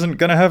deck isn't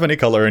going to have any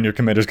color in your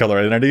commander's color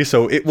identity,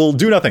 so it will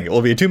do nothing. It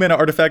will be a 2 mana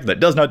artifact that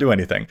does not do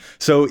anything.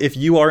 So if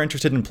you are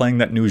interested in playing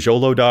that new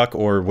Jolo doc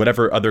or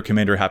whatever other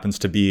commander happens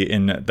to be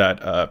in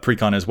that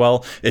precon as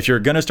well, if you're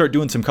going to start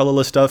doing some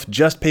colorless stuff,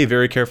 just pay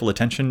very careful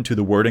attention to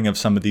the wording of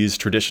some of these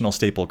traditional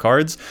staple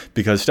cards,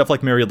 because stuff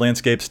like Myriad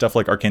Landscape, stuff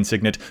like Arcane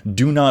Signet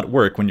do not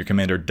work when your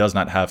commander does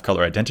not have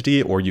color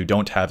identity or you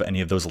don't have any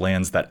of those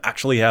lands that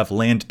actually have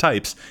land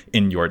types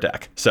in your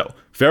deck. So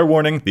fair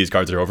warning, these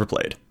cards are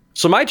overplayed.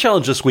 So my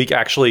challenge this week,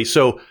 actually,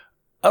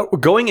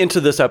 going into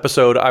this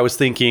episode, I was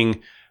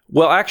thinking,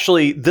 well,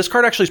 actually, this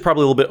card actually is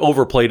probably a little bit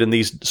overplayed in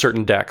these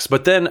certain decks.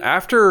 But then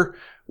after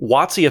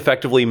WotC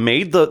effectively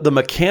made the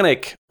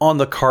mechanic on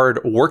the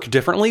card work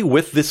differently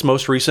with this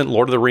most recent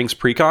Lord of the Rings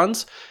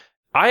precons,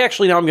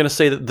 now I'm going to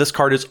say that this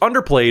card is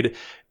underplayed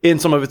in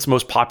some of its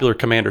most popular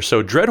commanders.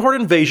 So Dreadhorde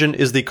Invasion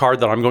is the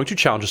card that I'm going to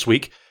challenge this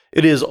week.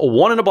 It is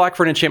 1 and a black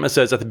for an enchantment that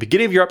says at the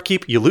beginning of your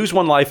upkeep, you lose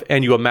 1 life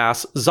and you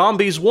amass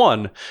zombies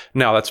 1.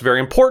 Now, that's very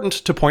important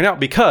to point out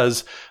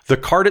because the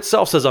card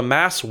itself says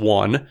amass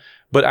 1,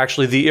 but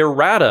actually the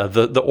errata,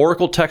 the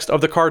oracle text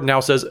of the card now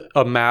says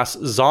amass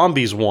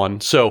zombies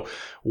 1. So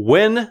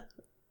when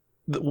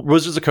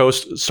Wizards of the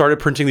Coast started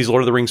printing these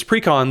Lord of the Rings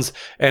precons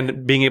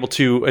and being able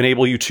to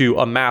enable you to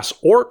amass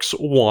orcs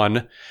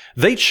 1,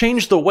 they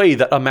changed the way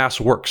that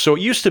amass works. So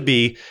it used to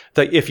be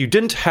that if you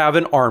didn't have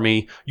an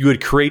army, you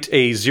would create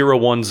a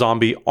 0/1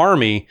 zombie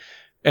army,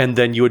 and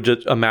then you would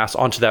just amass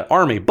onto that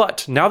army.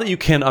 But now that you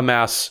can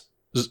amass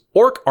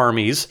orc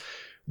armies,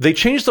 they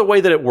changed the way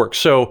that it works.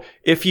 So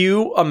if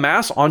you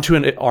amass onto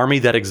an army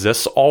that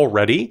exists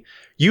already,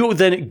 you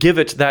then give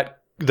it that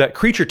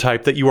creature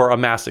type that you are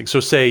amassing. So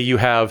say you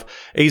have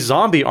a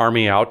zombie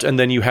army out, and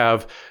then you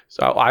have,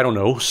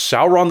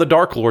 Sauron the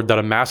Dark Lord that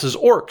amasses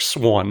orcs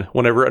 1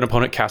 whenever an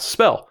opponent casts a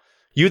spell.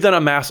 You then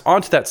amass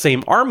onto that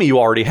same army you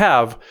already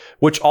have,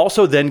 which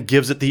also then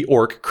gives it the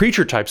orc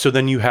creature type. So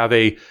then you have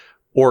a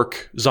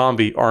orc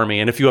zombie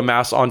army. And if you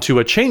amass onto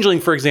a changeling,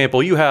 for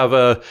example, you have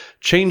a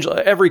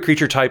every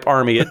creature type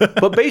army.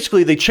 But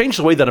basically, they changed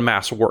the way that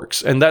amass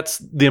works. And that's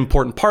the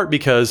important part,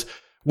 because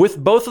with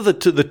both of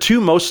the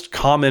 2 most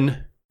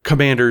common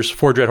commanders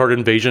for Dreadhorde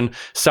Invasion,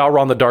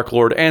 Sauron the Dark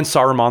Lord and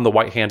Saruman the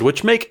White Hand,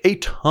 which make a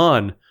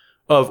ton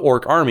of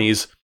orc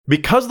armies,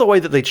 because of the way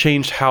that they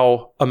changed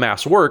how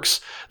amass works,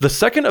 the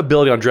second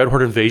ability on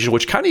Dreadhorde Invasion,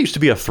 which kind of used to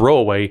be a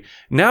throwaway,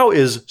 now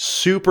is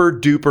super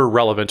duper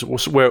relevant.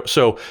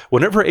 So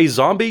whenever a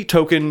zombie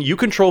token you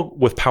control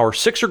with power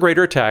 6 or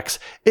greater attacks,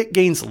 it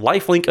gains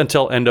lifelink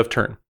until end of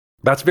turn.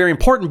 That's very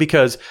important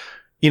because,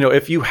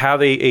 if you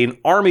have an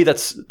army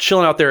that's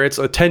chilling out there, it's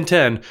a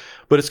 10-10,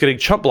 but it's getting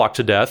chump blocked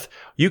to death,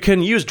 you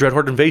can use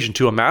Dreadhorde Invasion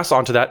to amass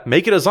onto that,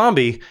 make it a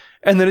zombie,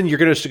 and then you're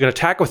going to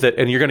attack with it,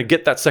 and you're going to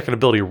get that second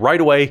ability right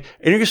away, and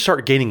you're going to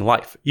start gaining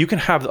life. You can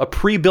have a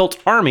pre-built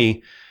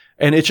army,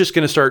 and it's just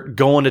going to start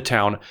going to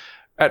town.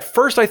 At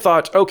first, I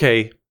thought,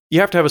 okay,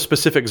 you have to have a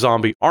specific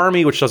zombie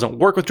army, which doesn't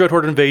work with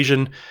Dreadhorde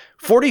Invasion.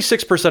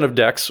 46% of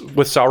decks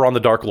with Sauron the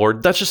Dark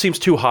Lord, that just seems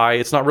too high.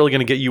 It's not really going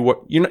to get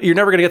you you're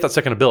never going to get that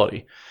second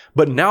ability.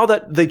 But now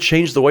that they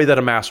changed the way that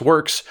amass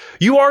works,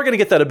 you are going to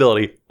get that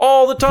ability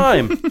all the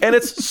time. And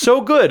it's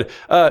so good.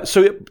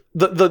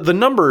 The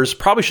numbers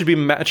probably should be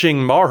matching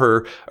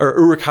Marher or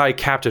Uruk-hai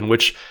Captain,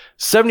 which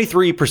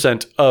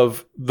 73%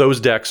 of those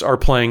decks are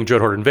playing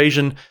Dreadhorde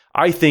Invasion.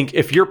 I think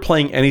if you're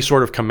playing any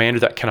sort of commander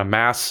that can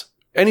amass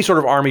any sort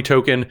of army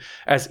token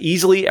as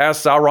easily as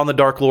Sauron the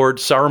Dark Lord,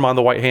 Saruman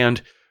the White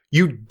Hand,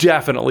 you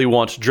definitely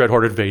want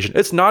Dreadhorde Invasion.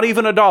 It's not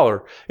even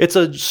 $1. It's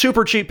a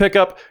super cheap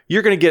pickup.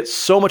 You're going to get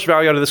so much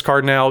value out of this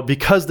card now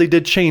because they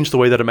did change the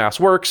way that amass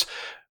works.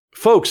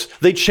 Folks,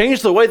 they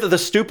changed the way that the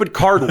stupid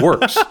card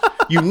works.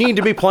 You need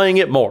to be playing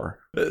it more.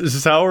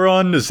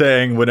 Sauron is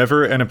saying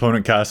whenever an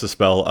opponent casts a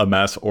spell,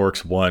 amass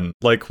orcs 1.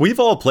 Like, we've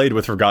all played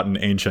with Forgotten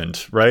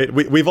Ancient, right?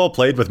 We've all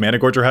played with Mana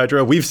Gorger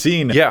Hydra. We've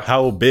seen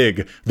how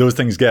big those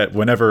things get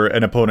whenever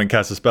an opponent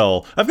casts a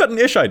spell. I've got an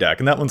Ishai deck,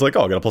 and that one's like,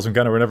 oh, I got a plus 1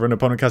 counter whenever an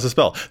opponent casts a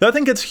spell. That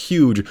thing gets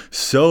huge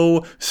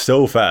so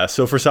fast.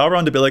 So for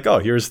Sauron to be like, oh,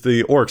 here's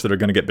the orcs that are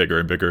going to get bigger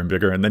and bigger and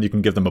bigger, and then you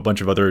can give them a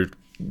bunch of other,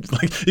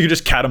 like, you can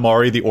just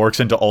Katamari the orcs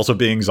into also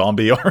being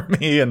zombie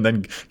army, and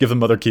then give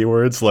them other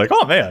keywords. Like,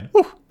 oh man,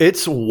 whew.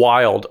 It's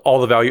wild,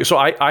 all the value. So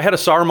I had a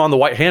Saruman the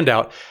White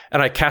handout,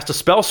 and I cast a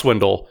Spell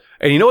Swindle.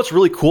 And you know what's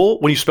really cool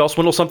when you Spell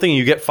Swindle something and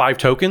you get 5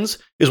 tokens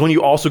is when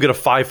you also get a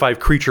 5/5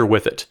 creature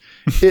with it.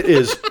 It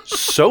is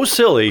so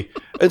silly.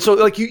 And so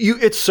like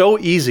it's so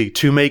easy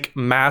to make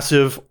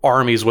massive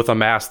armies with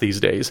Amass these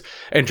days.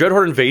 And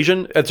Dreadhorde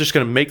Invasion, it's just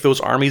going to make those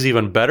armies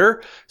even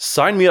better.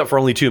 Sign me up for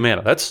only 2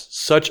 mana. That's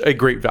such a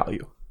great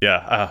value.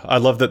 Yeah, I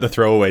love that the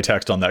throwaway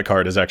text on that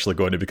card is actually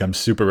going to become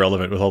super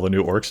relevant with all the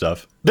new orc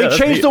stuff. They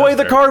changed the way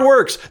the card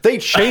works. They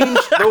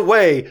changed the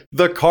way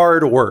the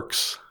card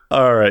works.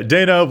 All right,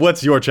 Dana,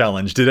 what's your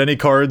challenge? Did any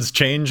cards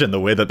change in the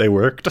way that they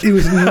worked? It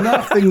was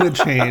nothing that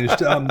changed.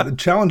 The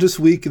challenge this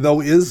week,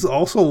 though, is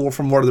also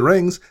from Lord of the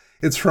Rings.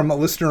 It's from a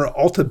listener,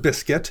 Alta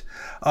Biscuit.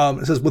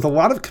 It says, with a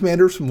lot of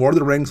commanders from Lord of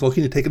the Rings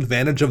looking to take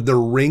advantage of the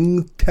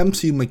ring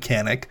tempts you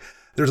mechanic,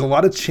 there's a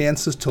lot of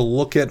chances to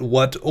look at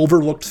what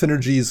overlooked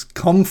synergies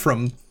come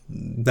from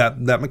that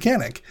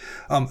mechanic.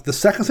 The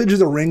second stage of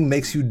the ring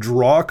makes you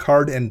draw a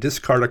card and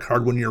discard a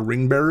card when your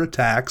ring bearer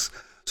attacks,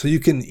 so you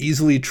can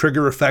easily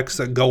trigger effects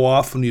that go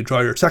off when you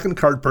draw your second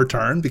card per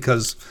turn,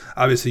 because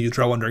obviously you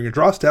draw one during your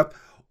draw step,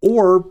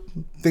 or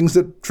things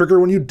that trigger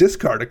when you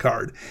discard a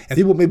card. And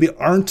people maybe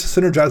aren't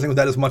synergizing with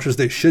that as much as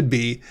they should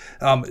be.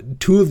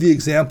 2 of the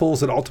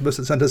examples that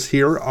Ultimus sent us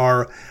here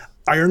are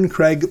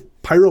Ironcrag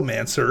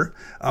Pyromancer.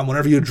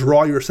 Whenever you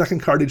draw your second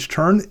card each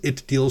turn,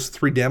 it deals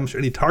 3 damage to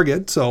any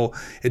target. So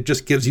it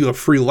just gives you a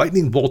free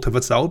lightning bolt if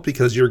it's out,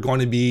 because you're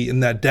going to be in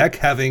that deck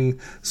having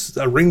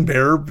a ring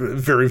bearer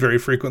very, very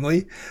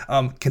frequently.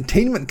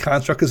 Containment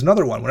Construct is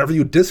another one. Whenever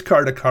you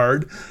discard a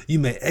card, you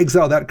may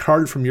exile that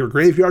card from your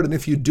graveyard, and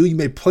if you do, you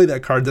may play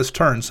that card this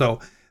turn. So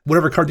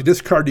whatever card you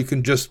discard, you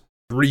can just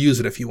reuse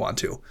it if you want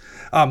to.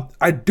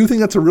 I do think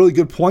that's a really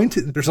good point.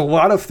 There's a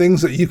lot of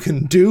things that you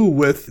can do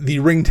with the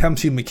ring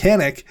tempts you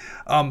mechanic,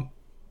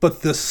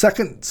 but the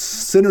second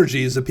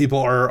synergies that people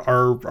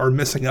are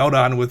missing out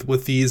on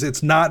with these,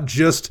 it's not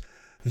just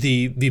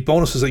the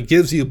bonuses it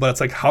gives you, but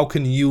it's like, how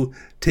can you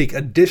take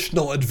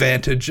additional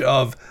advantage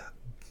of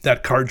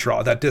that card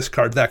draw, that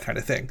discard, that kind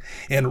of thing.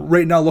 And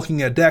right now,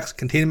 looking at decks,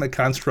 Containment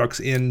Constructs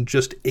in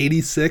just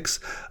 86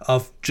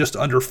 of just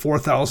under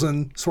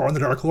 4,000 Sauron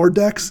the Dark Lord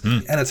decks,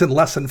 and it's in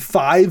less than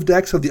 5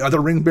 decks of the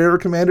other Ring Bearer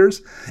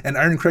commanders, and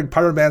Ironcrag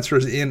Pyromancer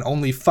is in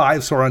only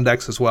 5 Sauron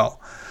decks as well.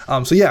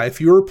 So yeah,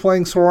 if you're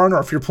playing Sauron, or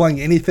if you're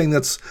playing anything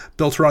that's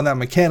built around that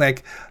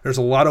mechanic, there's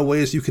a lot of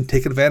ways you can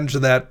take advantage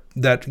of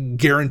that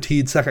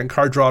guaranteed second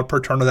card draw per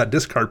turn or that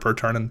discard per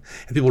turn, and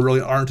people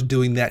really aren't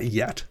doing that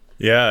yet.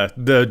 Yeah,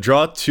 the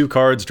draw 2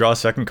 cards, draw a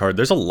second card.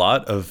 There's a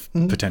lot of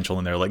potential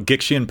in there. Like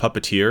Gixian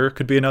Puppeteer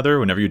could be another.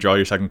 Whenever you draw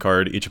your second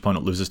card, each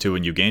opponent loses 2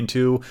 and you gain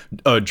 2.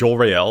 Jol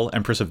Rael,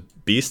 Empress of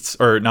Beasts,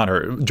 or not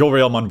her, Jol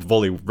Rael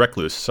Monvoli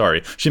Recluse,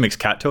 sorry. She makes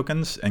cat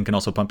tokens and can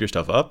also pump your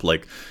stuff up.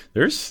 Like,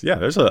 there's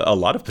a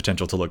lot of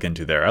potential to look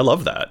into there. I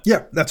love that.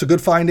 Yeah, that's a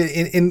good find.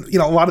 And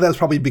a lot of that is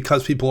probably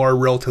because people are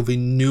relatively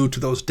new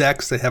to those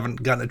decks. They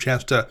haven't gotten a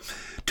chance to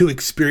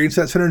experience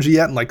that synergy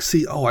yet and like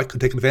see, oh, I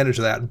could take advantage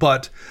of that.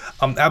 But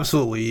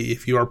absolutely,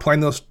 if you are playing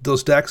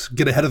those decks,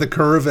 get ahead of the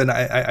curve, and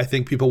I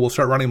think people will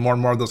start running more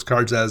and more of those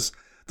cards as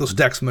those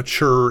decks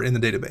mature in the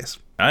database.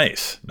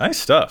 Nice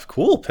stuff.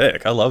 Cool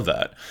pick. I love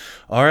that.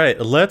 All right,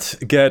 let's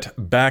get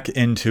back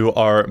into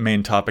our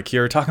main topic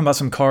here, talking about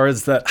some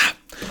cards that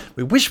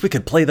we wish we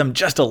could play them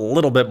just a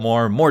little bit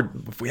more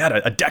if we had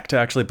a deck to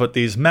actually put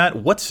these. Matt,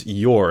 what's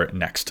your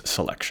next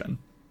selection?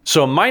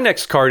 So my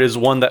next card is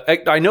one that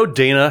I know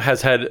Dana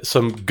has had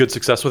some good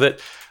success with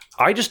it.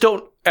 I just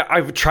don't.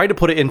 I've tried to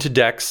put it into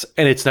decks,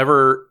 and it's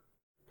never.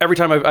 Every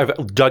time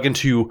I've dug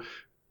into,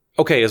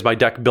 okay, is my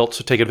deck built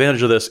to take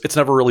advantage of this? It's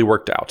never really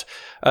worked out.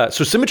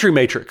 So Symmetry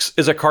Matrix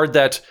is a card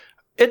that,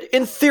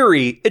 in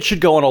theory, it should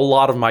go in a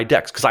lot of my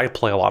decks, because I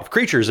play a lot of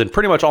creatures in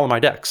pretty much all of my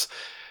decks.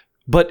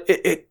 But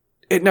it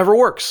never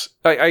works.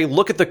 I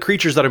look at the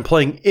creatures that I'm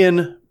playing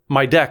in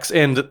my decks,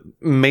 and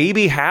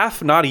maybe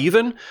half, not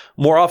even,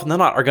 more often than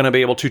not, are going to be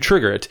able to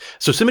trigger it.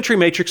 So Symmetry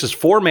Matrix is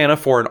 4 mana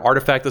for an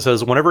artifact that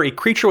says, whenever a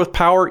creature with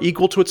power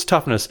equal to its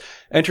toughness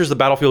enters the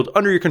battlefield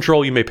under your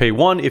control, you may pay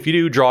 1. If you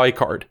do, draw a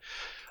card.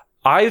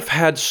 I've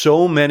had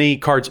so many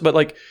cards, but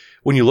like,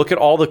 when you look at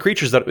all the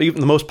creatures that, even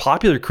the most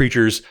popular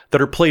creatures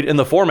that are played in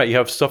the format, you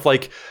have stuff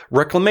like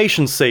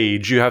Reclamation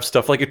Sage, you have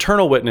stuff like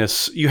Eternal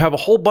Witness, you have a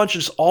whole bunch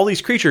of just all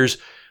these creatures.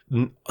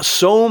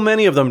 So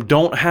many of them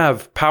don't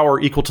have power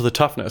equal to the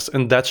toughness,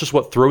 and that's just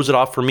what throws it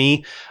off for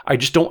me. I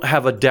just don't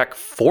have a deck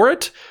for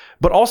it.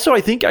 But also, I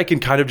think I can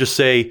kind of just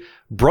say,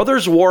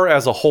 Brothers War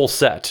as a whole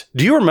set.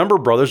 Do you remember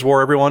Brothers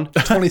War, everyone?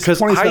 20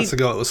 sets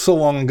ago. It was so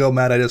long ago,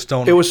 Matt, I just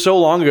don't. It was so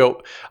long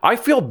ago. I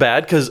feel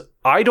bad because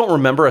I don't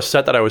remember a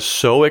set that I was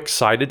so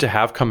excited to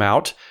have come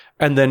out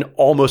and then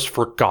almost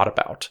forgot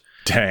about.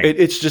 Dang.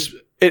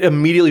 It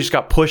immediately just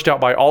got pushed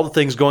out by all the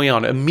things going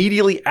on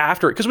immediately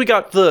after it. Because we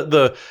got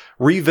the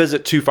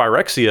revisit to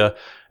Phyrexia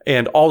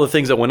and all the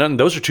things that went on.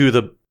 Those are two of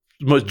the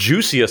most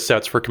juiciest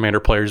sets for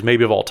Commander players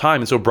maybe of all time.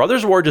 And so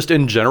Brothers War just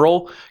in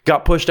general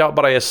got pushed out,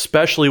 but I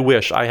especially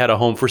wish I had a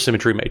home for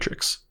Symmetry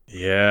Matrix.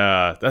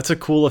 Yeah, that's a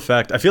cool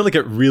effect. I feel like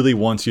it really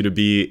wants you to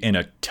be in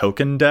a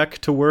token deck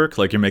to work,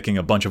 like you're making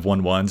a bunch of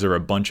 1/1s or a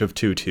bunch of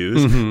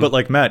 2/2s. But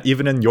like Matt,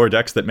 even in your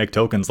decks that make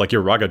tokens, like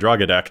your Raga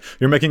Draga deck,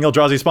 you're making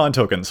Eldrazi Spawn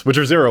tokens, which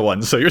are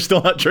 0/1s, so you're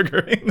still not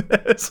triggering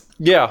this.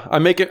 Yeah, I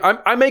make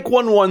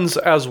 1/1s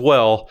as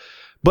well,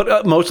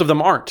 but most of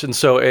them aren't. And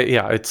so,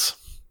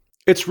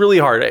 it's really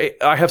hard.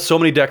 I have so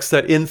many decks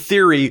that in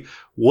theory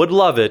would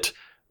love it,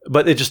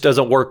 but it just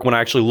doesn't work when I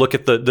actually look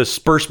at the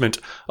disbursement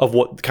of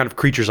what kind of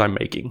creatures I'm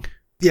making.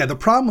 Yeah, the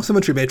problem with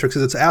Symmetry Matrix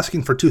is it's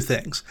asking for two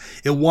things.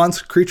 It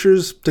wants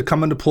creatures to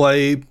come into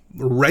play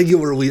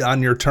regularly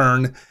on your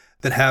turn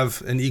that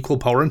have an equal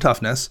power and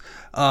toughness.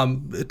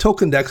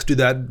 Token decks do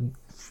that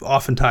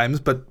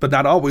oftentimes, but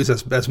not always,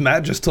 as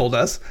Matt just told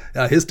us.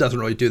 His doesn't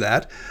really do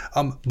that.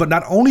 But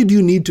not only do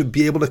you need to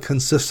be able to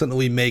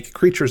consistently make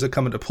creatures that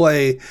come into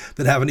play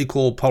that have an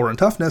equal power and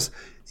toughness,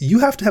 you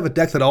have to have a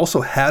deck that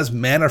also has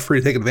mana free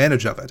to take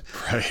advantage of it.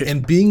 Right.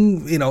 And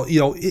being, a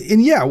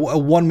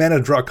 1 mana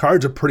to draw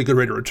cards a pretty good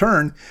rate of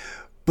return,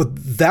 but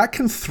that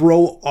can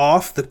throw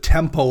off the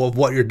tempo of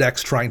what your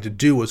deck's trying to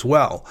do as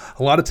well.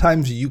 A lot of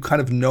times you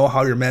kind of know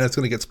how your mana is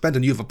going to get spent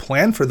and you have a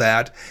plan for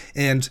that,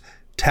 and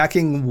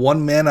tacking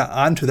 1 mana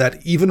onto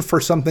that, even for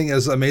something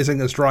as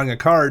amazing as drawing a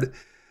card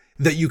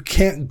that you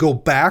can't go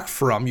back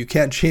from, you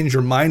can't change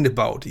your mind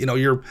about.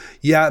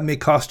 It may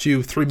cost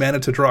you 3 mana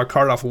to draw a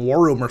card off a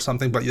War Room or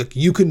something, but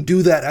you can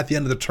do that at the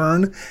end of the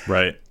turn.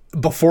 Right.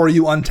 Before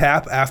you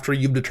untap, after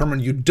you've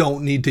determined you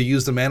don't need to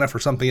use the mana for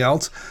something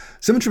else.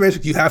 Symmetry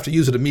Matrix, you have to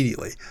use it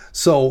immediately.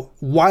 So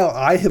while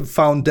I have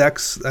found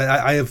decks,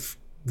 I have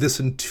this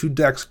in 2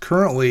 decks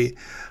currently,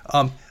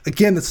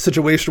 again, it's a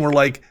situation where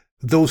like,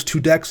 those 2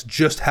 decks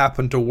just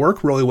happen to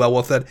work really well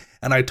with it,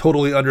 and I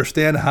totally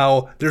understand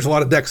how there's a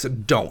lot of decks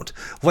that don't.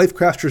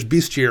 Lifecrafter's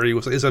Bestiary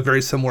is a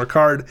very similar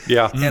card,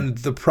 and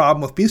the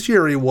problem with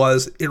Bestiary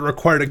was it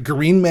required a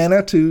green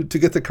mana to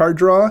get the card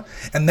draw,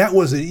 and that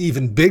was an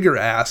even bigger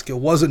ask. It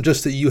wasn't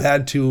just that you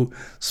had to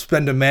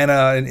spend a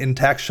mana in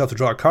tax shelf to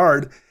draw a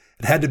card.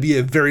 It had to be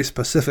a very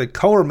specific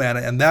color mana,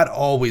 and that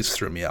always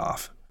threw me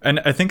off. And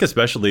I think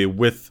especially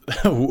with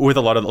a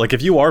lot of, like,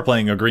 if you are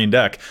playing a green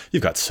deck,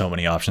 you've got so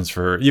many options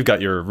you've got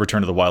your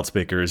Return of the Wild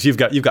Speakers, you've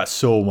got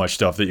so much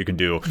stuff that you can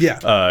do.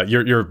 Yeah.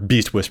 Your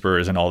Beast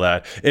Whisperers and all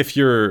that. If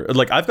you're,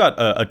 like, I've got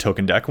a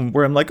token deck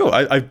where I'm like,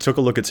 I took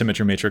a look at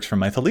Symmetry Matrix from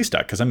my Thalys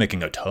deck because I'm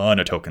making a ton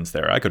of tokens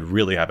there. I could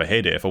really have a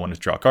heyday if I wanted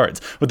to draw cards.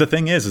 But the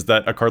thing is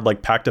that a card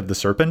like Pact of the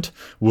Serpent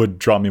would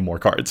draw me more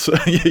cards.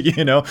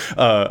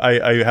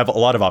 I have a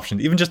lot of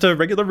options. Even just a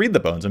regular Read the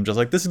Bones, I'm just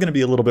like, this is going to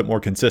be a little bit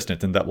more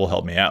consistent and that will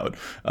help me out.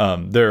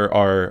 There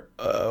are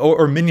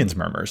or Minions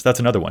Murmurs. That's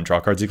another one.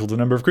 Draw cards equal to the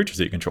number of creatures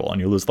that you control, and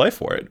you lose life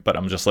for it. But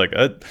I'm just like,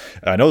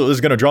 I know this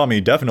is going to draw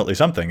me definitely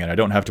something, and I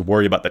don't have to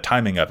worry about the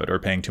timing of it or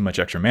paying too much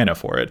extra mana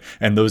for it.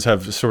 And those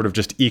have sort of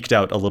just eked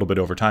out a little bit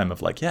over time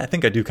of like, yeah, I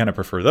think I do kind of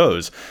prefer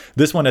those.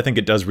 This one, I think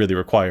it does really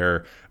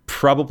require,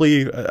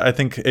 I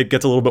think it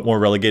gets a little bit more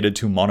relegated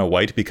to mono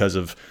white because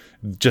of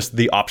just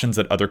the options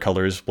that other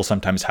colors will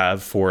sometimes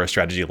have for a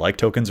strategy like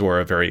tokens or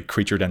a very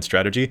creature dense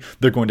strategy.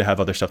 They're going to have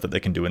other stuff that they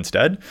can do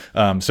instead.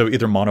 So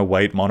either mono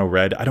white, mono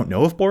red. I don't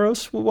know if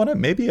Boros will want it.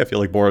 Maybe. I feel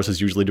like Boros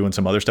is usually doing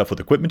some other stuff with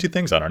equipmenty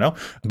things. I don't know.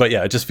 But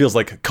yeah, it just feels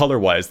like color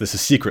wise, this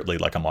is secretly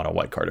like a mono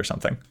white card or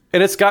something.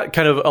 And it's got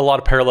kind of a lot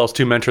of parallels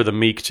to Mentor the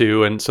Meek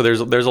too. And so there's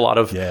a lot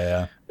of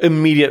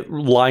immediate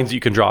lines that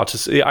you can draw.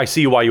 I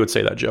see why you would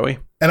say that, Joey.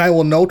 And I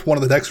will note one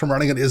of the decks from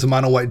running it is a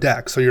mono white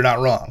deck, so you're not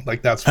wrong.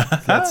 Like that's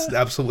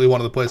absolutely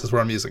one of the places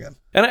where I'm using it.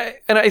 And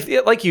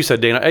I like you said,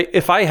 Dana,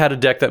 if I had a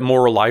deck that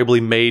more reliably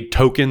made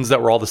tokens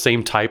that were all the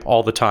same type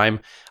all the time,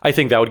 I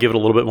think that would give it a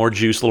little bit more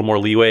juice, a little more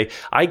leeway.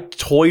 I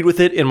toyed with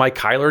it in my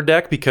Kyler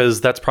deck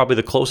because that's probably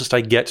the closest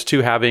I get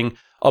to having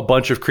a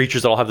bunch of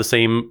creatures that all have the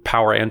same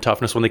power and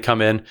toughness when they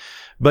come in.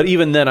 But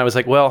even then, I was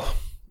like, well,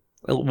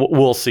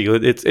 we'll see.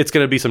 It's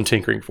going to be some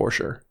tinkering for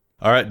sure.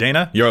 All right,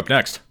 Dana, you're up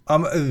next.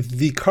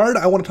 The card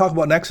I want to talk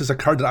about next is a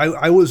card that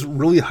I was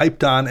really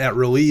hyped on at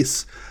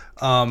release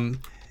and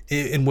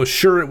was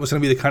sure it was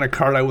going to be the kind of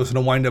card I was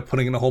going to wind up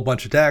putting in a whole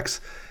bunch of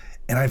decks.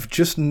 And I've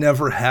just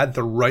never had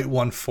the right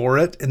one for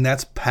it, and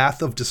that's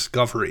Path of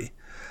Discovery.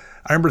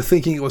 I remember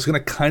thinking it was going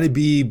to kind of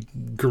be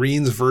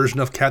Green's version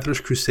of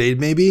Cathar's Crusade,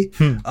 maybe.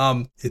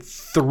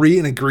 It's 3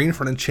 and a green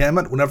for an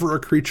enchantment. Whenever a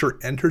creature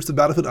enters the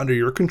battlefield under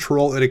your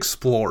control, it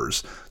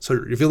explores. So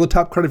you reveal the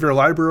top card of your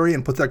library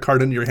and put that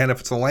card into your hand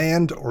if it's a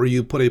land, or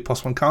you put a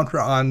 +1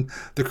 counter on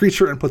the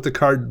creature and put the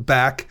card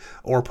back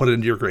or put it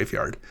into your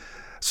graveyard.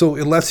 So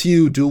it lets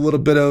you do a little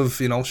bit of,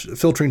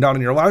 filtering down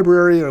in your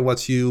library, or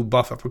lets you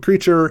buff up a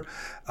creature.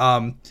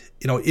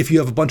 If you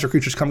have a bunch of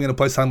creatures coming into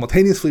play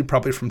simultaneously,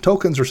 probably from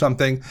tokens or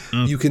something,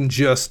 you can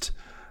just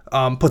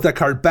put that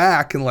card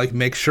back and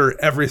make sure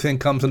everything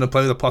comes into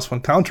play with a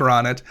 +1 counter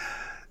on it.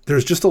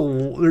 There's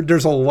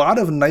a lot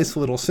of nice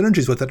little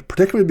synergies with it,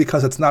 particularly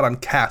because it's not on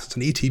cast, it's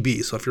an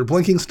ETB. So if you're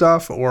blinking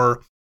stuff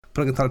or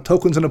putting a ton of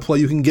tokens into play,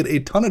 you can get a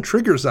ton of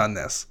triggers on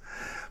this.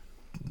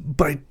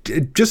 But I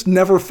just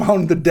never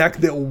found the deck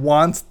that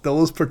wants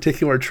those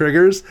particular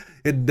triggers,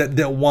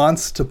 that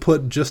wants to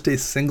put just a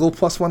single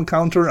 +1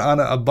 counter on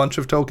a bunch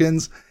of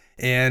tokens,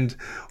 and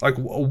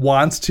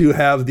wants to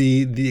have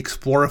the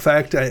explore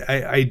effect.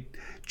 I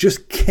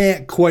just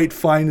can't quite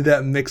find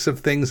that mix of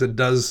things that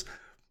does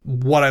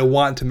what I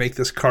want to make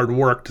this card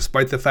work,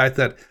 despite the fact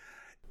that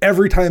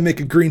every time I make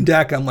a green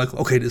deck, I'm like,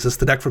 okay, is this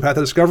the deck for Path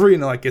of Discovery?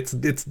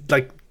 It's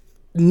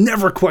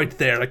never quite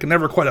there. I can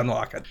never quite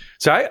unlock it.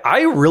 So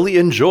I really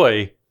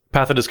enjoy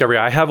Path of Discovery.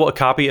 I have a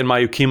copy in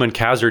my Ukima and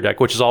Khazir deck,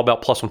 which is all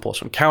about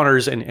 +1/+1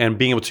 counters and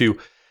being able to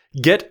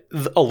get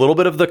a little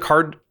bit of the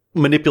card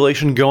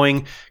manipulation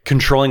going,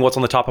 controlling what's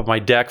on the top of my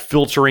deck,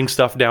 filtering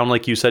stuff down,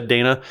 like you said,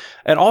 Dana,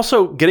 and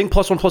also getting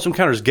 +1/+1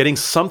 counters, getting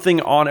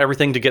something on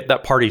everything to get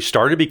that party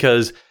started,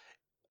 because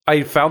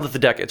I found that the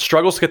deck, it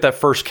struggles to get that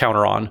first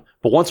counter on.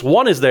 But once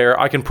one is there,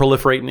 I can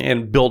proliferate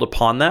and build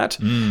upon that.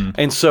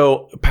 And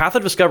so Path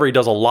of Discovery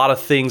does a lot of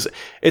things.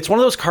 It's one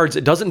of those cards,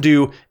 it doesn't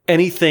do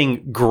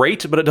anything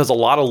great, but it does a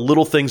lot of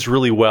little things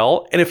really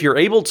well. And if you're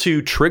able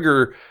to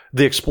trigger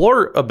the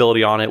Explorer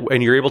ability on it,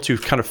 and you're able to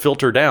kind of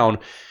filter down,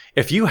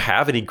 if you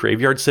have any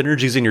graveyard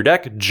synergies in your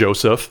deck,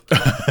 Joseph,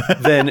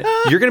 then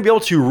you're going to be able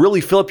to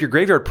really fill up your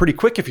graveyard pretty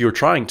quick if you were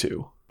trying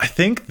to. I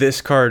think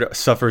this card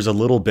suffers a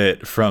little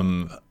bit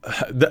from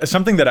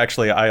something that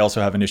actually I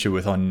also have an issue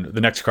with on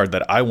the next card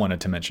that I wanted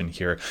to mention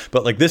here.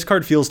 But this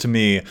card feels to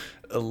me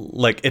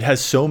like it has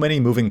so many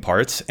moving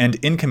parts, and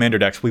in Commander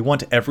decks, we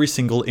want every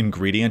single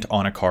ingredient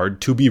on a card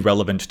to be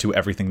relevant to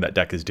everything that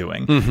deck is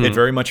doing. It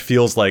very much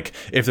feels like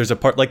if there's a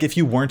part, if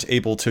you weren't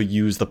able to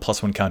use the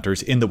 +1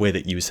 counters in the way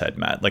that you said,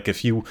 Matt,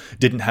 if you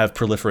didn't have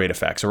proliferate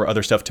effects or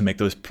other stuff to make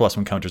those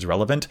 +1 counters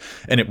relevant,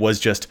 and it was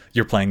just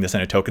you're playing this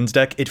in a tokens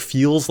deck, it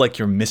feels like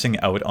you're missing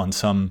out on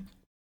some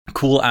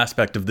cool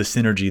aspect of the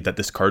synergy that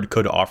this card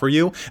could offer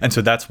you. And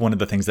so that's one of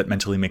the things that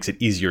mentally makes it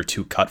easier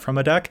to cut from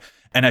a deck.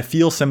 And I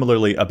feel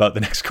similarly about the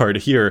next card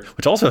here,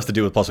 which also has to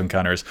do with +1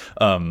 counters.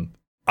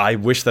 I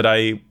wish that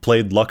I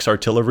played Lux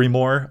Artillery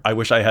more. I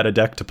wish I had a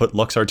deck to put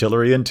Lux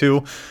Artillery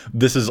into.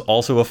 This is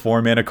also a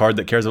 4-mana card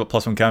that cares about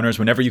 +1 counters.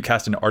 Whenever you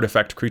cast an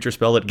artifact creature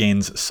spell, it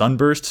gains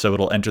Sunburst, so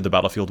it'll enter the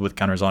battlefield with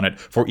counters on it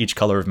for each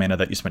color of mana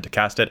that you spent to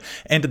cast it.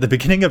 And at the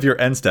beginning of your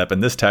end step,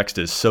 and this text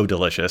is so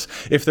delicious,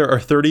 if there are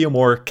 30 or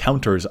more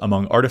counters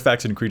among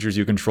artifacts and creatures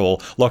you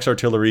control, Lux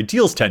Artillery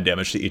deals 10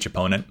 damage to each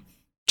opponent.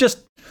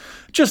 Just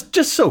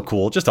so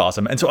cool, just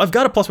awesome. And so I've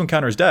got a +1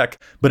 counters deck,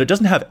 but it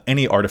doesn't have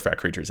any artifact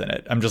creatures in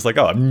it. I'm just like,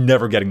 oh, I'm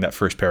never getting that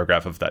first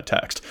paragraph of that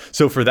text.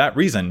 So for that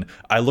reason,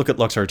 I look at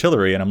Lux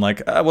Artillery and I'm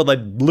like, well,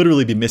 I'd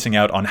literally be missing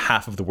out on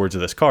half of the words of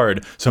this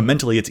card. So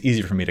mentally, it's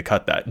easier for me to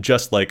cut that.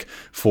 Just like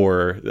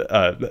for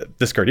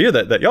this card here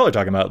that y'all are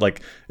talking about,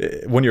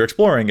 when you're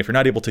exploring, if you're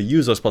not able to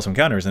use those +1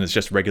 counters and it's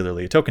just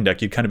regularly a token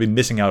deck, you'd kind of be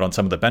missing out on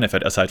some of the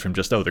benefit aside from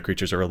just, the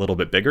creatures are a little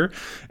bit bigger.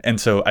 And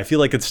so I feel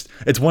like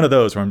it's one of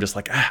those where I'm just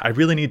like, I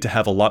really need to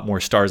have a lot more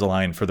stars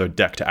aligned for the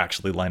deck to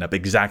actually line up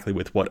exactly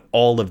with what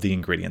all of the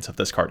ingredients of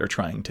this card are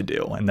trying to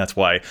do. And that's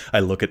why I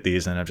look at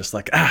these and I'm just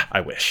like,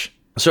 I wish.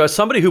 So as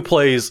somebody who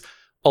plays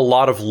a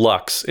lot of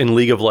Lux in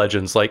League of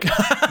Legends,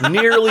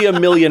 nearly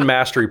 1 million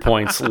mastery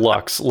points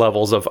Lux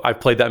levels of I've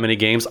played that many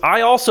games,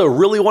 I also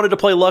really wanted to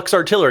play Lux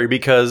Artillery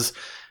because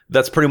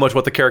that's pretty much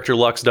what the character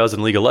Lux does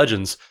in League of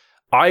Legends.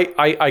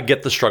 I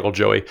get the struggle,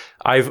 Joey.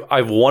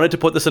 I've wanted to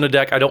put this in a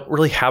deck. I don't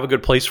really have a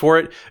good place for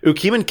it.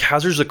 Ukima and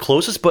Khazir is the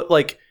closest, but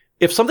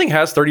if something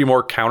has 30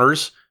 more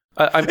counters,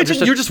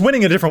 you're just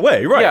winning a different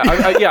way, right?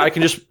 I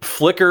can just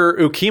flicker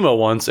Ukima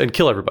once and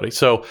kill everybody.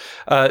 So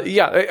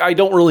I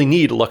don't really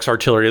need Lux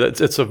Artillery.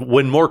 It's a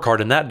win more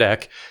card in that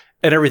deck,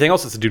 and everything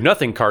else is a do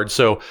nothing card.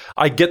 So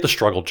I get the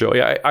struggle,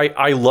 Joey.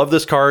 I love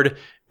this card.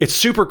 It's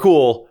super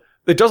cool.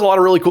 It does a lot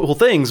of really cool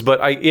things,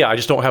 but I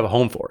just don't have a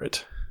home for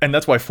it. And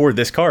that's why for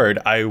this card,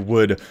 I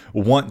would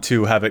want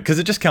to have it, because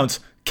it just counts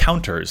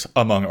counters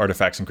among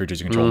artifacts and creatures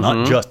you control,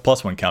 not just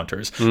 +1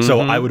 counters. So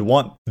I would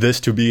want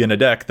this to be in a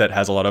deck that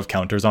has a lot of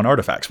counters on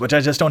artifacts, which I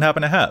just don't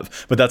happen to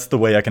have. But that's the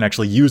way I can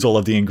actually use all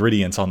of the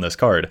ingredients on this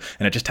card.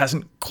 And it just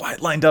hasn't quite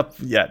lined up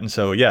yet. And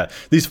so,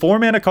 these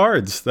 4-mana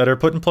cards that are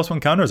putting +1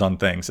 counters on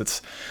things,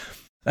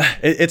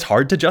 it's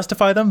hard to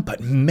justify them, but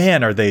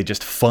man, are they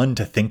just fun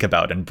to think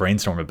about and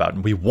brainstorm about.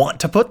 And we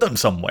want to put them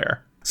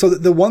somewhere. So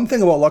the one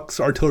thing about Lux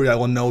Artillery I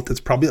will note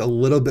that's probably a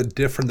little bit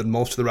different than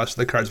most of the rest of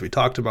the cards we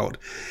talked about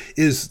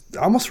is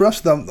almost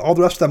all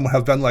the rest of them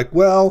have been like,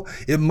 well,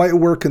 it might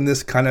work in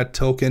this kind of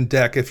token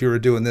deck if you were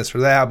doing this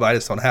or that, but I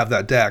just don't have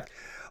that deck.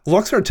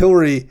 Lux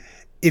Artillery,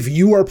 if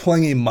you are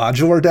playing a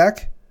modular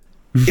deck,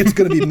 it's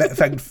going to be, in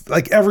fact,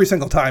 like every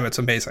single time, it's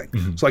amazing.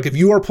 So like if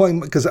you are playing,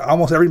 because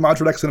almost every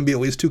modular deck is going to be at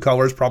least 2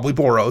 colors, probably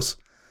Boros.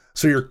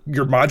 So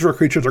your modular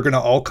creatures are going to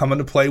all come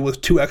into play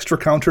with 2 extra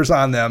counters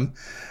on them.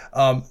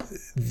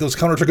 Those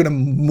counters are going to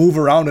move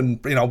around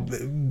and,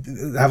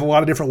 have a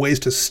lot of different ways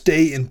to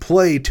stay in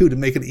play too, to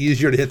make it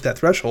easier to hit that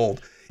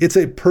threshold. It's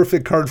a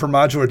perfect card for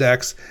modular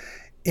decks.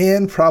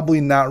 And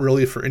probably not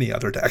really for any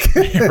other deck.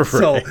 Right.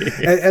 So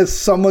as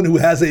someone who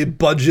has a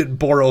budget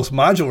Boros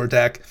modular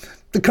deck,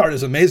 the card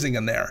is amazing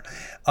in there.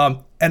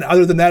 And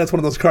other than that, it's one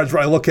of those cards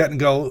where I look at and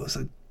go, is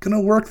it going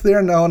to work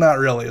there? No, not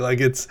really. Like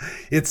it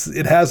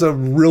has a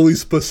really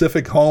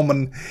specific home.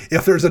 And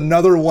if there's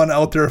another one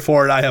out there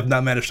for it, I have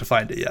not managed to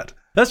find it yet.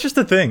 That's just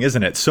the thing,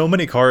 isn't it? So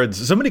many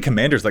cards, so many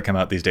commanders that come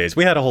out these days.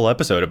 We had a whole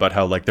episode about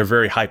how like they're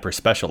very hyper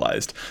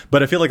specialized,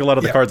 but I feel like a lot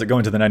of the cards that go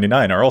into the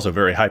 99 are also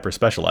very hyper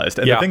specialized.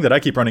 And the thing that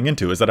I keep running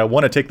into is that I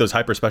want to take those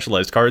hyper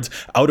specialized cards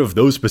out of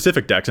those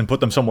specific decks and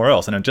put them somewhere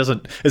else, and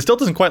it still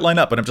doesn't quite line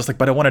up. And I'm just like,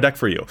 but I want a deck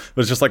for you.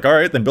 But it's just like, all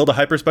right, then build a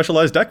hyper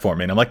specialized deck for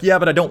me. And I'm like, yeah,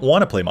 but I don't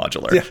want to play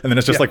modular. Yeah. And then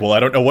it's just like, well,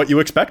 I don't know what you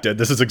expected.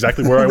 This is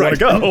exactly where I want to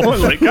go.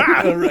 Like,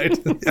 right.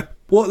 Yeah.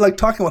 Well, like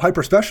talking about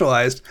hyper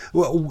specialized,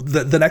 well,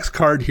 the next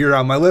card here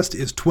on my list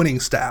is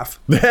Twinning Staff.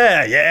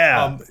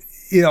 Yeah.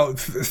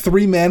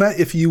 3 mana.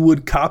 If you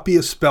would copy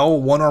a spell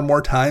 1 or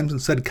more times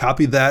and said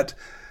copy it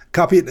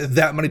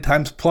that many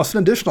times plus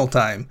an additional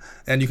time,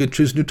 and you could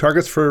choose new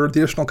targets for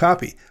the additional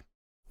copy.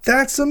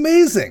 That's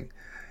amazing.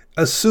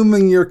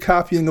 Assuming you're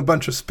copying a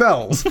bunch of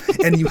spells,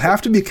 and you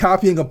have to be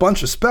copying a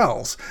bunch of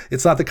spells.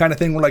 It's not the kind of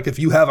thing where, like, if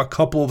you have a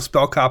couple of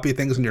spell copy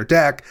things in your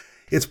deck,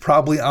 it's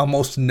probably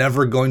almost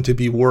never going to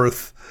be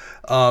worth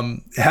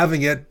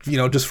having it,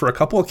 just for a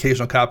couple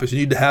occasional copies. You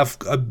need to have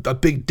a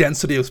big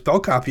density of spell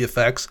copy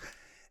effects.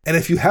 And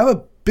if you have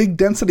a big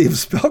density of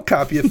spell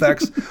copy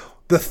effects,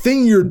 the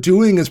thing you're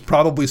doing is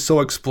probably so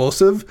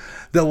explosive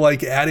that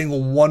like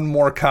adding 1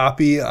 more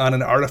copy on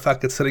an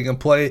artifact that's sitting in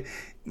play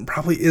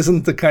probably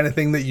isn't the kind of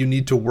thing that you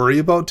need to worry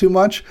about too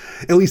much.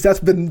 At least that's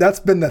been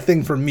the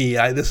thing for me.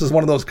 This is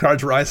one of those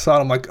cards where I saw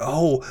it, I'm like,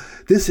 oh,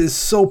 this is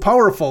so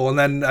powerful. And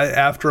then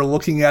after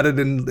looking at it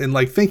and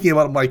like thinking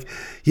about it, I'm like,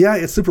 yeah,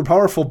 it's super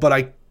powerful, but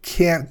I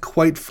can't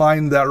quite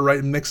find that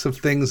right mix of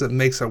things that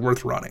makes it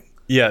worth running.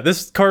 Yeah,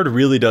 this card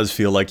really does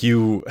feel like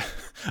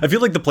I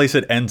feel like the place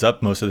it ends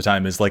up most of the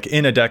time is like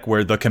in a deck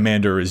where the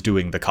commander is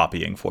doing the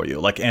copying for you,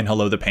 like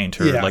Angelo the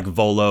Painter, like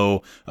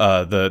Volo,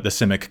 the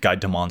Simic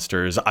Guide to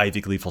Monsters,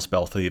 Ivy Gleeful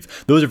Spell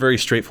Thief. Those are very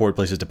straightforward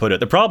places to put it.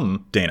 The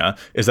problem, Dana,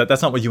 is that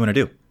that's not what you want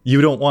to do. You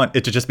don't want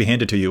it to just be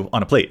handed to you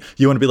on a plate.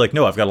 You want to be like,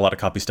 no, I've got a lot of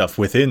copy stuff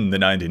within the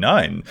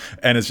 99.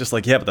 And it's just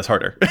like, yeah, but that's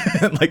harder.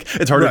 Like,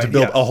 it's harder to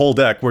build a whole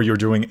deck where you're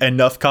doing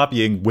enough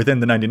copying within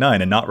the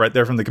 99 and not right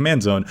there from the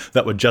command zone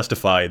that would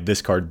justify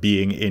this card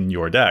being in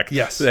your deck.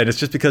 Yes. And it's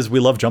just because we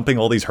love jumping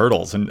all these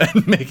hurdles and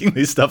making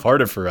these stuff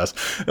harder for us.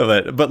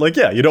 But like,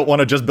 yeah, you don't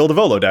want to just build a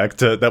Volo deck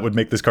that would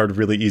make this card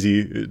really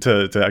easy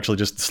to actually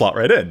just slot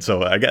right in.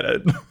 So I get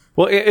it.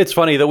 Well, it's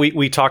funny that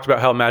we talked about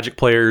how Magic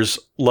players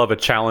love a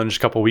challenge a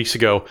couple weeks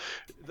ago.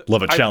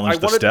 Love a challenge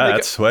the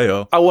stats.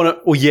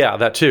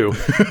 That too.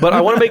 But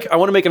I want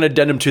to make an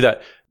addendum to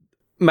that.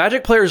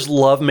 Magic players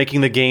love making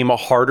the game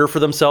harder for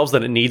themselves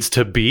than it needs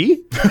to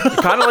be.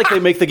 Kind of like they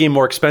make the game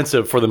more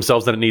expensive for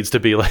themselves than it needs to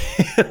be.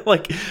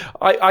 Like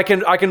I can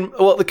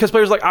because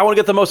players like, I want to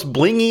get the most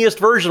blingiest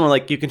version.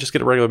 Like, you can just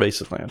get a regular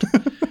basis land.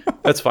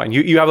 That's fine.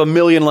 You have a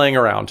million laying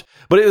around.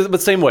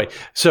 But same way.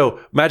 So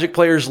Magic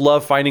players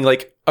love finding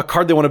like a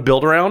card they want to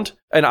build around.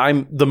 And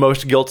I'm the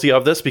most guilty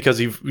of this because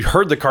you've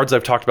heard the cards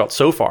I've talked about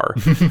so far.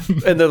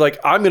 And they're like,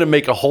 I'm going to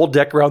make a whole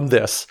deck around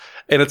this.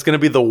 And it's going to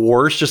be the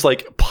worst, just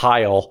like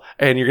pile.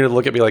 And you're going to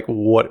look at me like,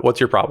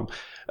 what's your problem?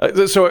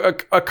 So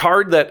a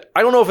card that,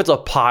 I don't know if it's a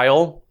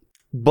pile,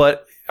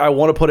 but I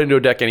want to put into a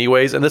deck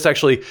anyways. And this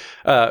actually,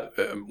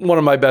 one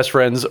of my best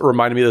friends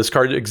reminded me that this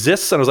card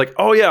exists. And I was like,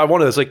 oh yeah, I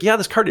wanted this. Like, yeah,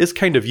 this card is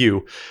kind of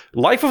you.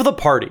 Life of the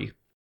Party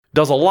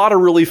does a lot of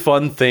really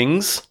fun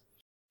things.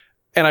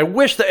 And I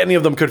wish that any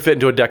of them could fit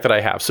into a deck that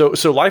I have. So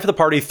Life of the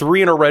Party,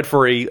 3 in a red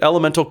for a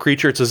elemental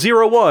creature. It's a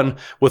 0/1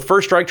 with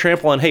first strike,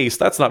 trample, and haste.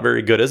 That's not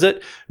very good, is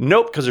it?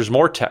 Nope, because there's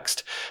more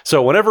text.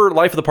 So whenever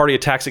Life of the Party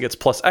attacks, it gets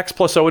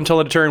 +X/+0 until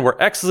end of turn, where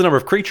X is the number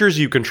of creatures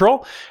you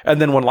control. And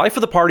then when Life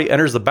of the Party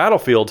enters the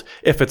battlefield,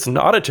 if it's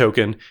not a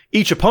token,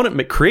 each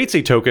opponent creates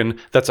a token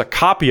that's a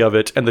copy of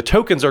it, and the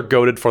tokens are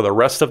goaded for the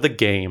rest of the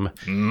game.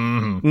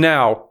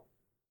 Now,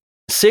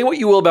 say what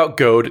you will about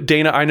Goad.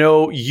 Dana, I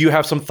know you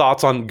have some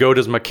thoughts on Goad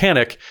as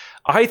mechanic.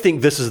 I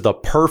think this is the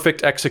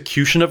perfect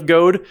execution of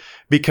Goad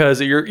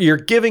because you're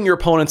giving your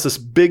opponents this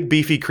big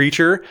beefy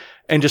creature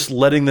and just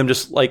letting them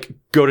just like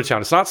go to town.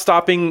 It's not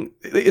stopping.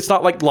 It's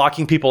not like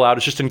locking people out.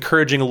 It's just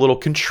encouraging a little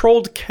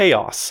controlled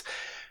chaos.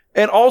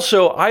 And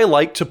also, I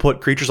like to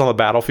put creatures on the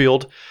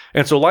battlefield.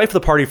 And so Life of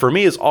the Party for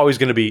me is always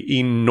going to be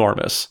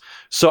enormous.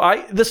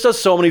 So this does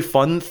so many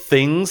fun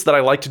things that I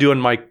like to do in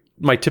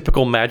my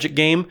typical Magic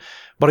game.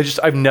 But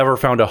I've never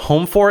found a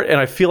home for it. And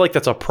I feel like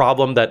that's a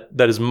problem that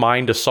is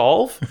mine to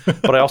solve,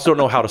 but I also don't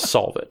know how to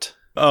solve it.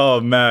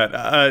 Oh,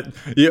 Matt,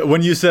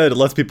 when you said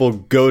lets people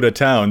go to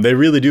town, they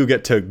really do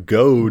get to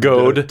go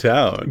to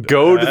town.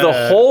 Go to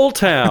the whole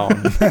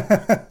town.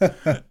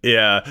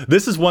 Yeah,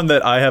 this is one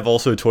that I have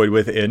also toyed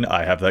with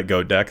I have that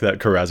goat deck, that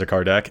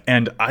Karazakar deck,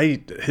 and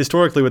I,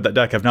 historically with that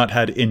deck, have not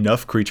had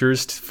enough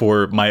creatures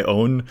for my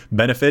own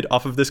benefit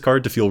off of this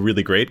card to feel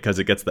really great, because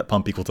it gets that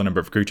pump equal to the number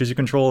of creatures you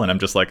control, and I'm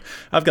just like,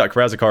 I've got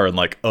Karazakar and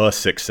like a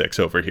 6/6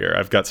 over here.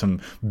 I've got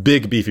some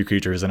big beefy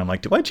creatures, and I'm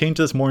like, do I change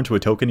this more into a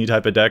tokeny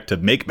type of deck to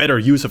make better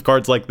use of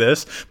cards like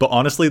this? But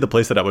honestly, the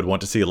place that I would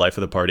want to see a life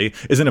of the party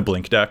is in a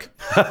blink deck.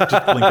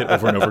 Just blink it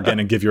over and over again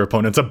and give your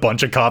opponents a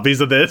bunch of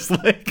copies of this.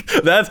 Like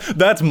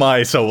that's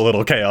my so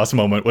little chaos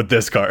moment with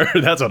this card.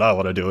 That's what I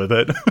want to do with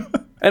it.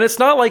 And it's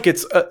not like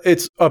it's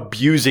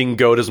abusing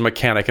Goat as a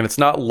mechanic, and it's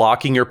not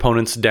locking your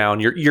opponents down.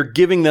 You're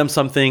giving them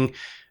something,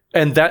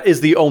 and that is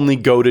the only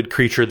goated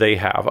creature they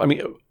have. I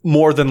mean,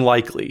 more than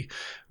likely.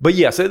 But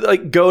yes,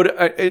 like Goat,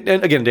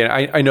 and again,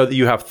 Dan, I know that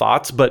you have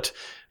thoughts, but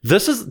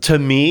this is, to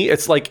me,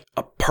 it's like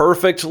a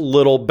perfect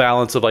little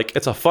balance of like,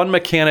 it's a fun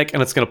mechanic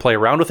and it's going to play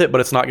around with it, but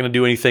it's not going to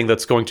do anything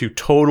that's going to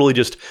totally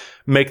just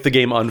make the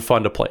game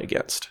unfun to play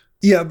against.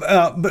 Yeah,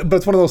 but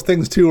it's one of those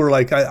things too, where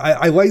like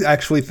I like,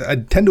 actually, I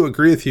tend to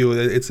agree with you.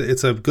 It's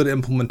a good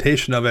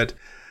implementation of it,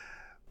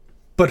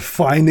 but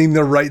finding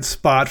the right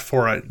spot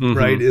for it,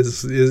 right,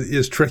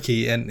 is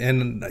tricky.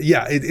 And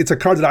yeah, it's a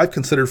card that I've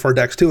considered for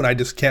decks too, and I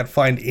just can't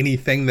find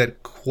anything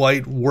that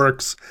quite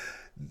works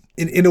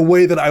in a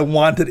way that I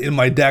want it in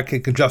my deck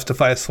and can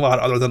justify a slot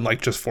other than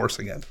like just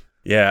forcing it.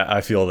 Yeah,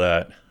 I feel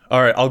that.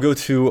 All right, I'll go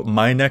to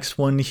my next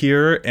one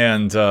here.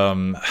 And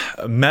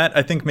Matt,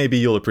 I think maybe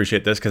you'll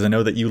appreciate this because I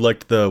know that you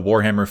liked the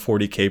Warhammer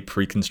 40k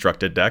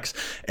pre-constructed decks.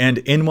 And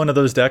in one of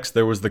those decks,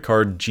 there was the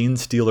card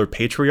Genestealer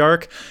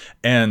Patriarch.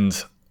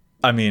 And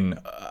I mean,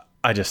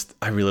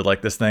 I really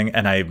like this thing,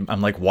 and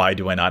I'm like, why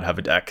do I not have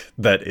a deck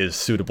that is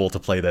suitable to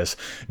play this?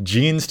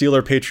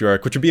 Genestealer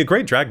Patriarch, which would be a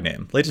great drag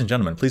name. Ladies and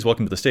gentlemen, please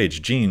welcome to the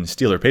stage,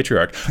 Genestealer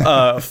Patriarch.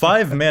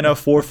 5 mana,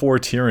 4/4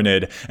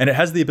 Tyrannid, and it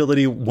has the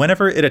ability,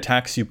 whenever it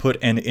attacks, you put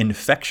an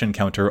infection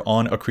counter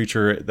on a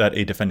creature that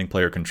a defending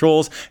player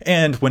controls,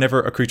 and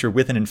whenever a creature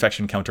with an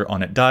infection counter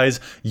on it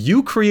dies,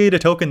 you create a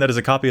token that is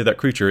a copy of that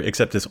creature,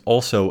 except is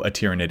also a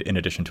Tyrannid in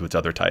addition to its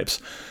other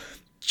types.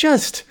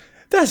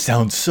 That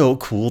sounds so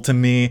cool to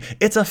me.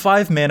 It's a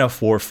 5 mana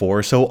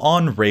 4/4, so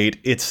on rate,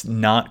 it's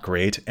not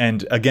great.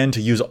 And again,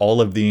 to use all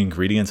of the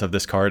ingredients of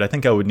this card, I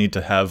think I would need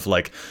to have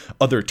like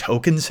other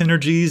token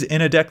synergies in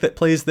a deck that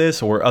plays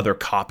this, or other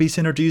copy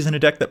synergies in a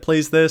deck that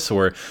plays this,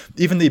 or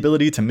even the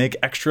ability to make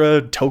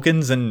extra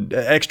tokens and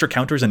extra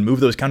counters and move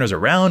those counters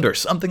around, or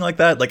something like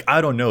that. Like, I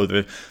don't know.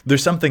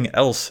 There's something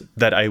else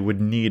that I would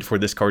need for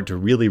this card to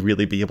really,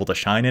 really be able to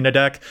shine in a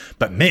deck.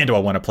 But man, do I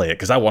want to play it,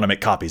 because I want to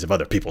make copies of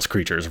other people's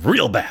creatures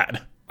real bad.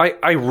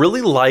 I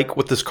really like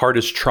what this card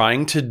is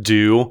trying to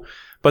do,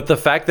 but the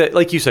fact that,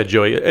 like you said,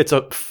 Joey, it's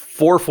a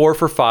 4/4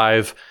 for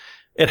 5.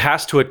 It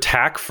has to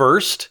attack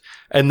first,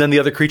 and then the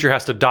other creature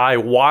has to die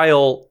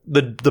while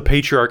the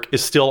Patriarch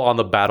is still on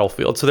the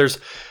battlefield. So there's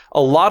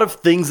a lot of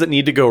things that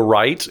need to go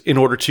right in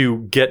order to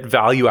get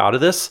value out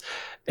of this.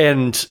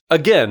 And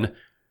again,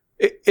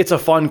 it's a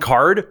fun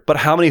card, but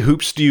how many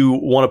hoops do you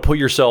want to put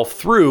yourself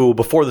through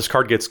before this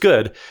card gets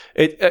good?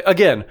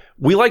 Again,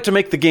 we like to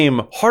make the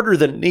game harder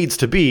than it needs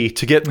to be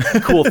to get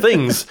cool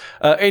things.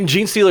 And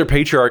Genestealer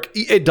Patriarch,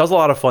 it does a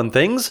lot of fun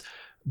things,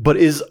 but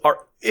is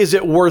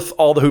it worth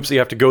all the hoops that you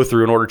have to go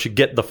through in order to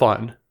get the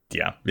fun?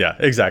 Yeah,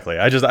 exactly.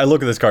 I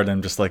look at this card and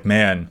I'm just like,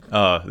 man,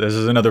 this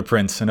is another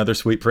prince, another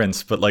sweet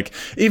prince. But like,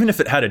 even if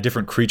it had a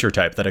different creature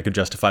type that I could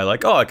justify,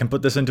 like, I can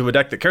put this into a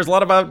deck that cares a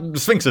lot about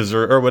sphinxes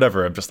or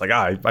whatever. I'm just like,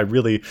 I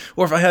really,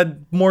 or if I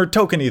had more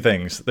tokeny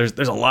things,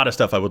 there's a lot of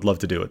stuff I would love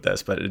to do with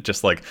this, but it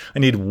just like, I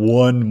need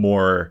one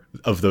more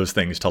of those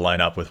things to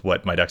line up with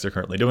what my decks are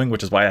currently doing,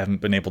 which is why I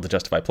haven't been able to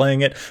justify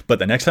playing it. But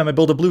the next time I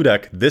build a blue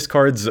deck, this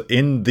card's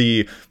in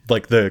the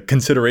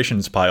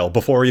considerations pile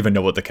before I even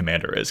know what the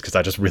commander is, because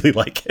I just really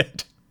like it.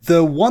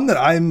 The one that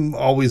I'm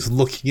always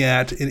looking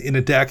at in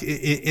a deck,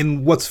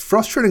 in what's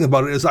frustrating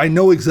about it is I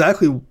know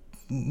exactly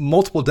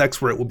multiple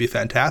decks where it would be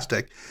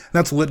fantastic, and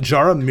that's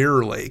Litjara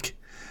Mirror Lake.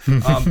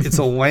 It's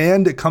a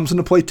land, it comes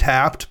into play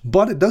tapped,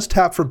 but it does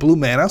tap for blue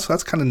mana, so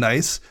that's kind of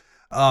nice.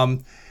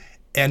 And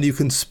you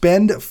can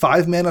spend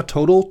 5 mana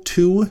total,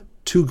 2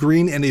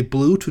 green and a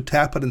blue to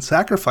tap it and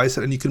sacrifice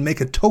it, and you can make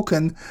a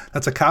token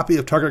that's a copy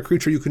of target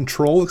creature you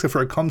control, except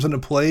for it comes into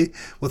play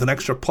with an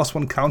extra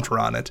 +1 counter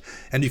on it,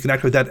 and you can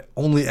activate that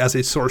only as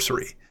a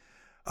sorcery.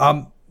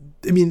 I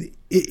mean,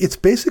 it's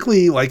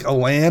basically like a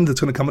land that's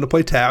going to come into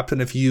play tapped,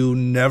 and if you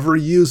never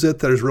use it,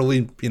 there's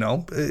really,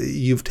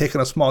 you've taken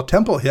a small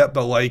tempo hit,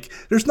 but like,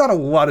 there's not a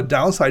lot of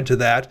downside to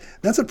that.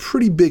 That's a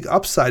pretty big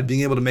upside,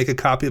 being able to make a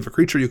copy of a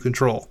creature you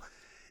control.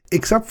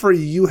 Except for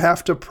you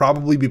have to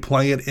probably be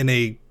playing it in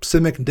a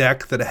Simic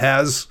deck that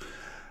has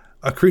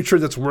a creature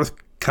that's worth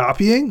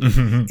copying.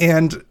 Mm-hmm.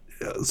 And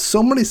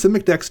so many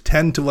Simic decks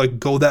tend to like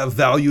go that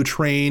value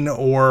train,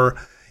 or,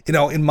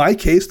 in my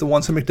case, the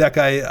one Simic deck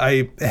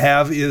I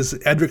have is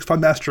Edric's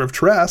Fundmaster of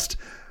Trest.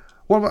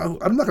 well,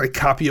 I'm not going to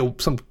copy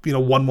some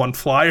 1/1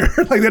 flyer.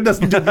 Like, that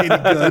doesn't do me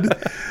any good.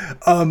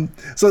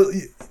 So,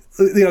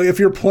 if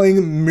you're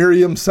playing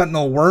Miriam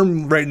Sentinel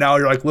Worm right now,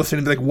 you're like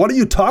listening to me like, what are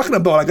you talking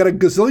about? I got a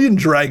gazillion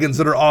dragons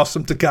that are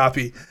awesome to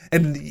copy.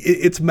 And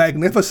it's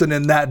magnificent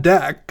in that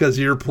deck because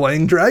you're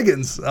playing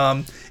dragons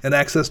and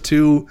access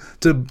to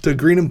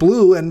green and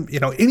blue. And,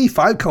 any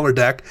 5-color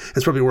deck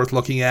is probably worth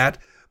looking at.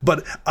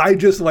 But I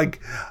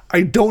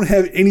don't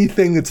have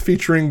anything that's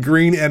featuring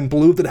green and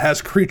blue that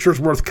has creatures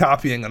worth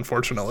copying,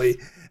 unfortunately.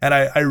 And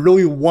I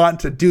really want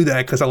to do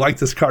that because I like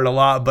this card a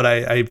lot, but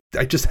I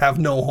just have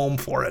no home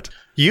for it.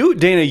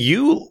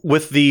 Dana,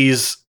 with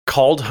these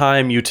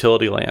Kaldheim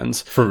utility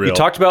lands. For real. You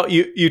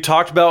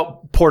talked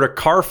about Porta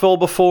Carfil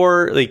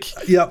before.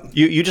 Yep.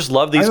 You just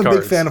love these cards. I'm a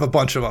big fan of a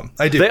bunch of them.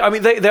 I do.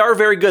 They are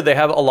very good. They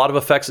have a lot of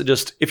effects that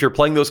just, if you're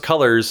playing those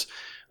colors,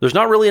 there's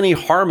not really any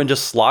harm in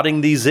just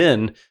slotting these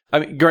in.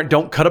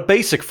 Don't cut a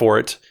basic for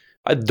it.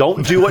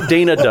 Don't do what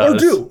Dana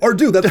does. or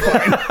do. That's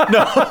fine.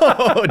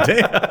 No,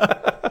 Dana.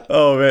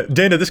 Oh, man.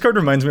 Dana, this card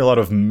reminds me a lot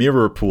of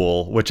Mirror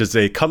Pool, which is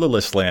a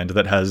colorless land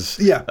that has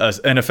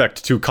an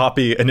effect to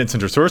copy an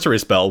instant or sorcery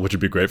spell, which would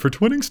be great for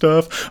twinning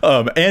stuff.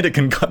 And it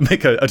can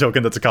make a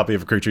token that's a copy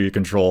of a creature you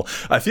control.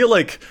 I feel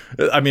like,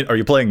 are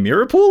you playing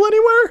Mirror Pool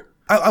anywhere?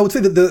 I would say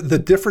that the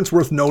difference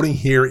worth noting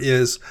here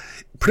is,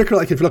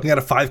 particularly like if you're looking at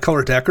a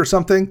 5-color deck or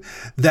something,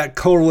 that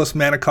colorless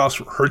mana cost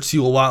hurts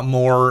you a lot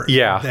more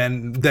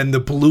than the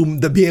blue,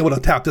 being able to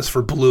tap this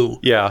for blue.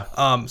 Yeah.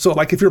 So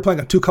like if you're playing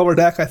a 2-color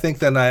deck, I think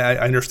then I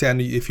understand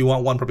if you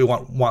want one, probably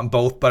want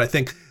both. But I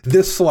think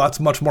this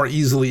slots much more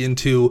easily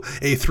into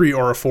a 3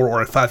 or a 4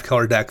 or a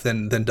 5-color deck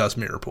than does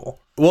Mirror Pool.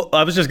 Well,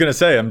 I was just going to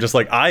say, I'm just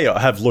like, I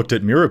have looked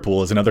at Mirror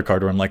Pool as another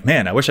card where I'm like,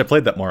 man, I wish I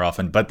played that more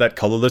often. But that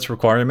colorless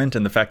requirement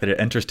and the fact that it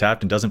enters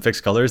tapped and doesn't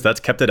fix colors, that's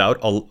kept it out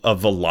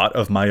of a lot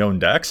of my own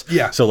decks.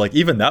 Yeah. So like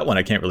even that one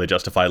I can't really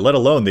justify, let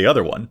alone the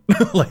other one.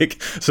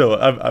 So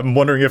I'm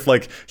wondering if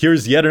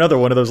here's yet another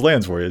one of those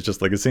lands where it's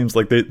just like, it seems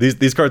like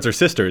these cards are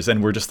sisters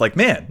and we're just like,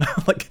 man,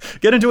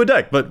 get into a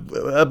deck,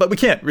 but we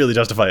can't really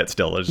justify it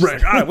still. It's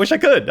just I wish I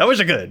could.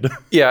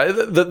 Yeah,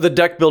 the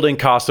deck building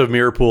cost of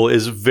Mirror Pool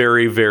is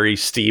very, very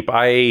steep.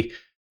 I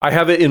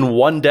have it in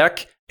one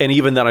deck, and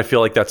even then I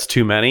feel like that's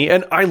too many.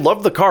 And I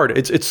love the card.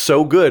 It's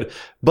so good,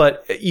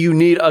 but you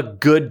need a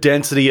good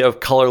density of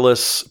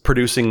colorless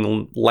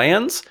producing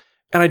lands.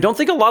 And I don't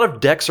think a lot of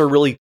decks are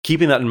really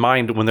keeping that in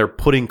mind when they're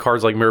putting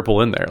cards like Mirror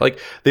Pool in there. Like,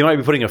 they might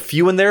be putting a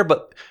few in there,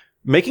 but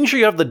making sure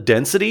you have the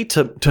density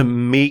to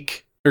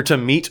meet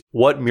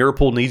what Mirror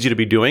Pool needs you to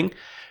be doing,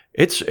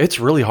 it's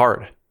really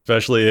hard.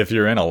 Especially if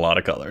you're in a lot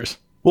of colors.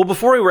 Well,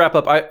 before we wrap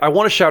up, I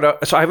want to shout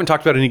out. So I haven't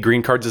talked about any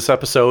green cards this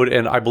episode,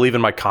 and I believe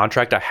in my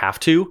contract I have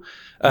to.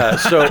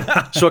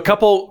 So a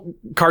couple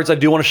cards I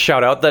do want to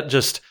shout out that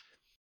just,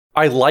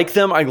 I like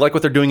them. I like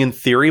what they're doing in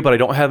theory, but I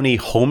don't have any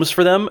homes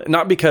for them.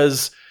 Not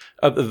because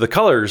of the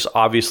colors,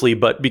 obviously,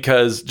 but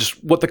because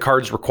just what the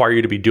cards require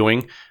you to be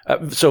doing.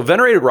 So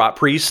Venerated Rot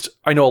Priest,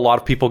 I know a lot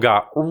of people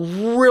got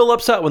real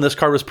upset when this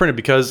card was printed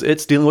because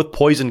it's dealing with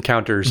poison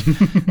counters.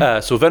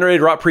 So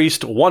Venerated Rot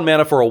Priest, 1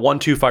 mana for a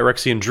 1/2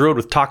 Phyrexian Druid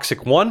with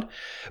Toxic 1.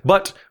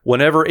 But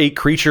whenever a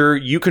creature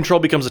you control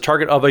becomes the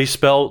target of a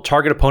spell,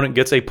 target opponent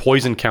gets a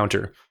poison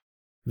counter.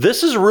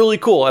 This is really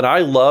cool, and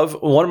I love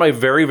one of my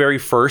very, very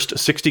first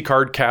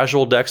 60-card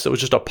casual decks that was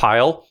just a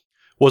pile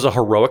was a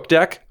heroic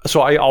deck. So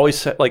I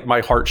always,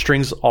 my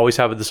heartstrings always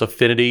have this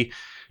affinity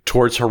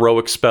towards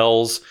heroic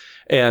spells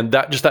and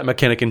that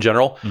mechanic in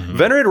general. Mm-hmm.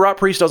 Venerated Rot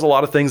Priest does a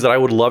lot of things that I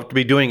would love to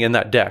be doing in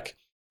that deck.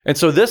 And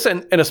so this,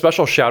 and a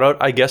special shout out,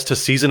 I guess, to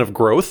Season of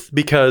Growth,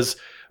 because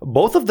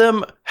both of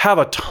them have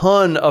a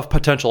ton of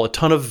potential, a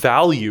ton of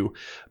value,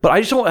 but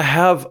I just don't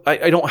have,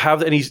 I don't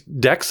have any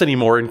decks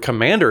anymore in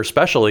Commander,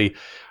 especially,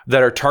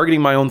 that are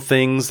targeting my own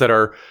things, that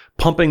are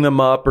pumping them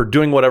up or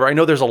doing whatever. I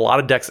know there's a lot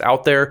of decks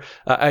out there.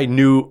 I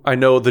know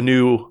the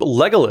new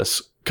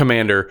Legolas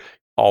Commander,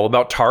 all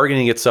about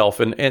targeting itself.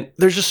 And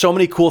there's just so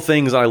many cool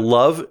things. I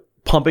love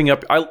pumping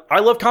up. I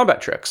love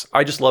combat tricks.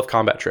 I just love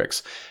combat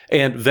tricks.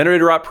 And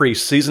Venerated Rot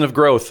Priest, Season of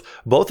Growth,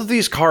 both of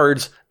these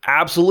cards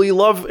absolutely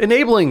love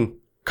enabling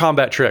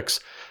combat tricks.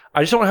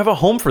 I just don't have a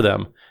home for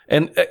them.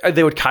 And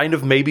they would kind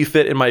of maybe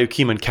fit in my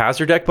Ukim and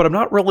Khazir deck, but I'm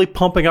not really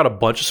pumping out a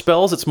bunch of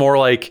spells. It's more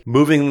like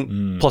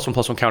moving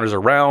 +1/+1 counters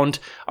around.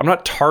 I'm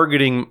not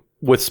targeting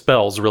with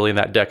spells really in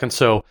that deck. And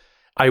so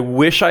I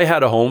wish I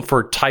had a home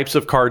for types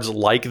of cards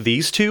like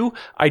these two.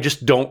 I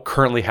just don't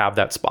currently have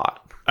that spot.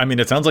 I mean,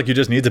 it sounds like you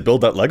just need to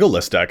build that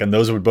Legolas deck, and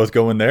those would both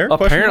go in there?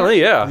 Apparently,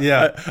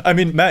 yeah. I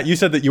mean, Matt, you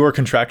said that you were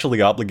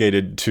contractually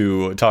obligated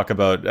to talk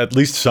about at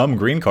least some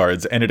green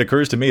cards, and it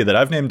occurs to me that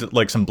I've named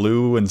some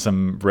blue and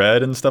some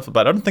red and stuff,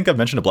 but I don't think I've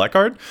mentioned a black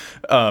card.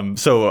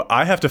 So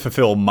I have to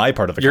fulfill my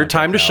part of the Your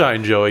time to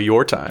shine, Joey.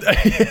 Your time.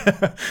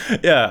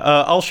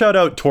 I'll shout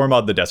out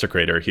Tormod the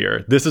Desecrator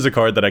here. This is a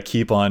card that I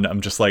keep on.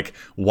 I'm just like,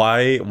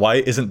 why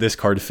isn't this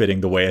card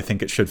fitting the way I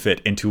think it should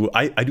fit into...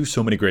 I do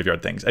so many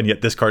graveyard things, and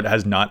yet this card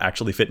has not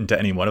actually fit fit into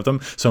any one of them.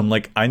 So I'm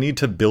like, I need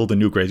to build a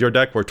new graveyard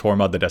deck where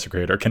Tormod the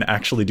Desecrator can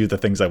actually do the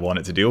things I want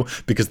it to do,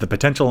 because the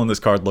potential in this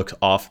card looks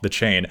off the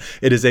chain.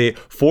 It is a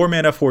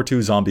 4-mana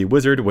 4/2 zombie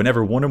wizard.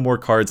 Whenever one or more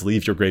cards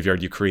leave your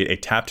graveyard, you create a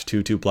tapped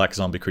 2/2 black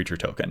zombie creature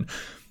token.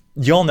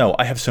 Y'all know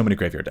I have so many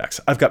graveyard decks.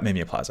 I've got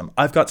Mimeoplasm,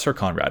 I've got Sir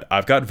Conrad,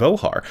 I've got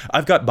Vohar,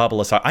 I've got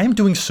Babalasai. I am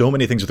doing so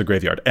many things with the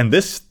graveyard. And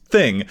this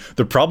thing,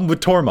 the problem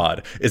with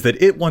Tormod is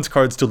that it wants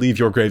cards to leave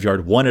your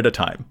graveyard one at a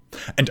time.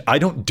 And I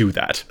don't do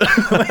that.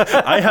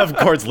 I have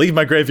cards leave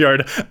my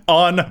graveyard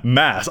en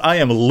masse. I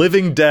am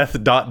living death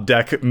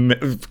deck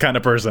kind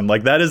of person.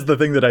 Like, that is the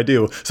thing that I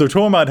do. So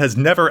Tormod has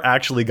never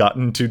actually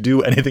gotten to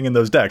do anything in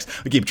those decks.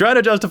 I keep trying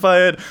to justify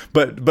it,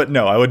 but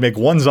no, I would make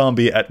one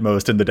zombie at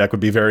most, and the deck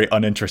would be very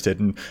uninterested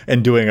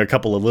in doing a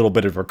couple of little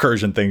bit of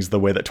recursion things the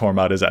way that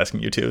Tormod is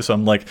asking you to. So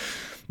I'm like,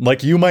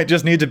 you might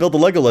just need to build a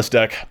Legolas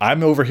deck.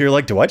 I'm over here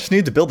like, do I just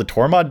need to build a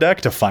Tormod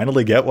deck to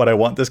finally get what I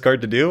want this card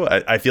to do?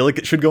 I feel like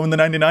it should go in the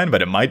 99,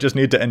 but it might just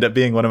need to end up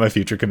being one of my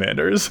future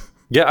commanders.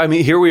 Yeah, I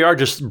mean, here we are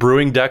just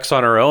brewing decks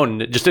on our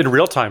own, just in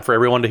real time for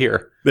everyone to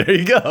hear. There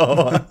you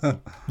go.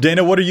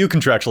 Dana, what are you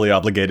contractually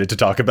obligated to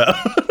talk about?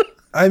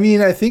 I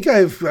mean, I think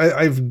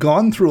I've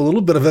gone through a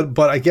little bit of it,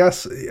 but I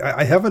guess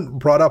I haven't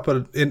brought up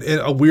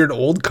a weird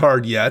old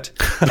card yet.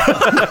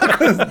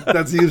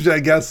 That's usually, I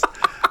guess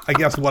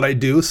what I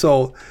do.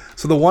 So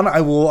the one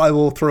I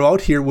will throw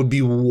out here would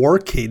be War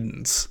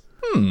Cadence.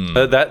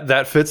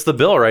 That fits the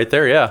bill right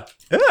there. Yeah.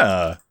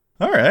 Yeah.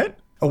 All right.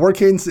 A War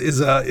Cadence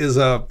is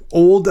a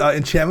old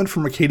enchantment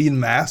from Arcadian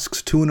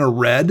Masks, 2 and a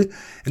red,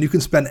 and you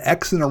can spend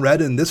X in a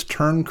red, and this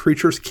turn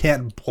creatures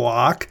can't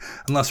block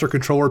unless their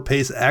controller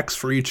pays X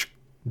for each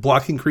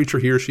blocking creature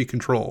he or she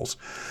controls.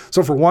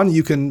 So for one,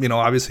 you can,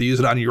 obviously use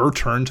it on your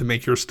turn to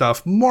make your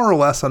stuff more or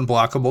less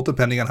unblockable,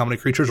 depending on how many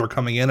creatures are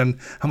coming in and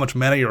how much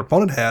mana your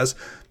opponent has.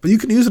 But you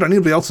can use it on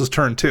anybody else's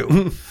turn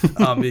too.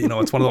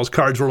 It's one of those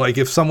cards where, like,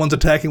 if someone's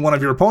attacking one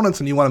of your opponents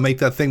and you want to make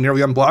that thing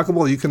nearly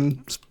unblockable, you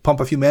can pump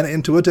a few mana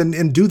into it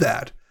and do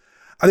that.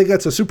 I think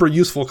that's a super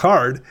useful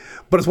card,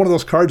 but it's one of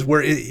those cards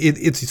where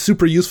it's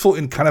super useful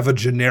in kind of a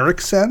generic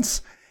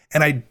sense.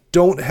 And I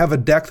don't have a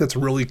deck that's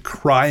really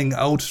crying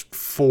out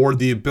for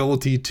the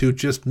ability to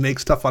just make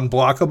stuff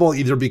unblockable,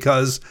 either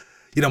because,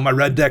 my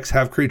red decks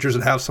have creatures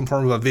that have some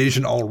form of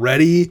evasion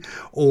already,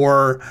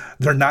 or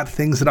they're not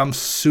things that I'm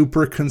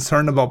super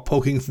concerned about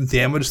poking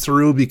damage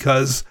through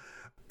because,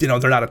 they're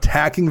not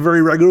attacking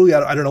very regularly.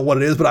 I don't know what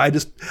it is, but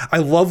I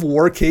love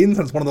War Cadence.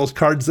 It's one of those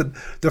cards that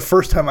the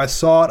first time I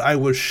saw it, I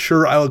was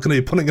sure I was going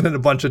to be putting it in a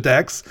bunch of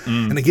decks.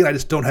 And again, I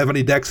just don't have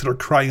any decks that are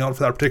crying out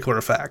for that particular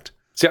effect.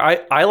 See,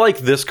 I like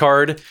this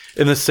card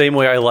in the same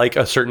way I like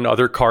a certain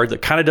other card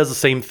that kind of does the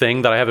same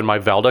thing that I have in my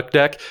Valduk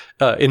deck,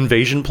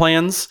 Invasion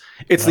Plans.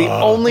 It's the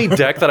only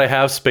deck that I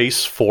have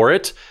space for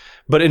it,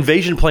 but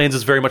Invasion Plans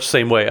is very much the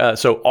same way.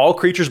 So all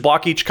creatures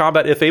block each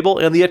combat if able,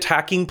 and the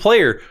attacking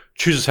player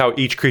chooses how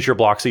each creature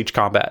blocks each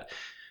combat.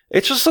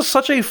 It's just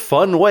such a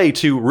fun way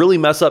to really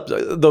mess up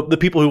the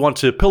people who want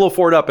to pillow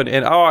fort up and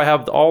I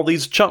have all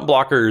these chump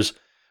blockers.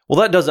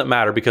 Well, that doesn't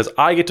matter because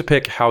I get to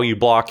pick how you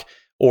block,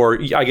 or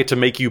I get to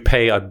make you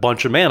pay a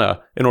bunch of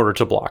mana in order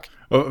to block.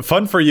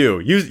 Fun for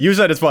you. You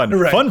said it's fun.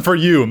 Right. Fun for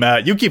you,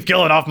 Matt. You keep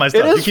killing off my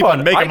stuff. You keep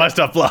on making my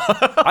stuff block.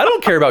 I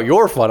don't care about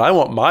your fun. I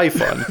want my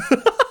fun.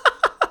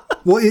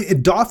 Well,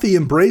 Dothy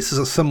Embrace is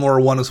a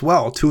similar one as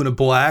well. 2 and a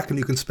black, and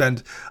you can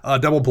spend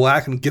double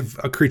black and give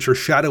a creature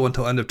shadow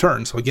until end of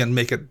turn. So again,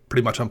 make it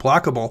pretty much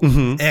unblockable.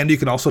 And you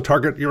can also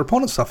target your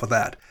opponent's stuff with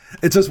that.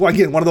 It's just,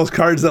 again, one of those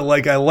cards that,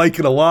 like, I like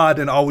it a lot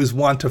and always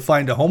want to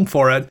find a home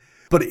for it.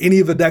 But any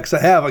of the decks I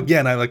have,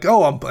 again, I'm like,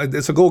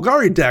 it's a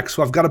Golgari deck,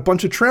 so I've got a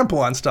bunch of trample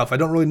on stuff. I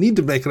don't really need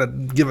to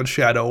give it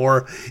shadow.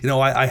 Or,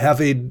 I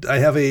have a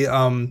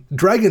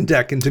dragon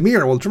deck in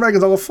Dimir. Well,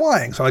 dragon's all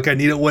flying, so I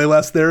need it way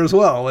less there as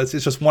well. It's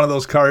just one of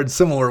those cards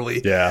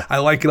similarly. Yeah. I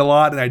like it a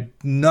lot, and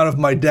none of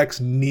my decks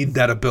need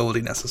that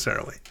ability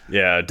necessarily.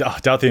 Yeah,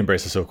 Dothy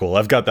Embrace is so cool.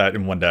 I've got that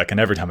in one deck,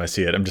 and every time I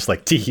see it, I'm just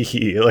like,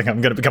 tee-hee-hee, like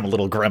I'm going to become a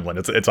little gremlin.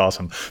 It's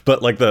awesome.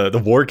 But like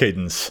the War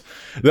Cadence,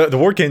 the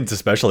War Cadence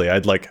especially,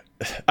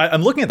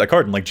 I'm looking at that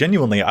card and, like,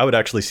 genuinely, I would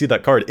actually see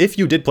that card. If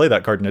you did play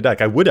that card in a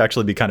deck, I would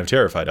actually be kind of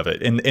terrified of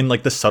it in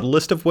like the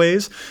subtlest of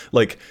ways,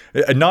 like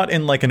not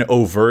in like an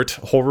overt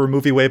horror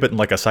movie way, but in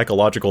like a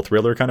psychological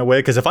thriller kind of way.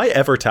 Because if I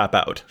ever tap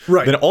out,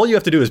 then all you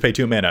have to do is pay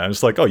 2 mana. And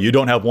it's like, you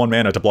don't have 1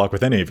 mana to block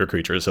with any of your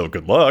creatures, so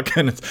good luck.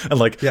 And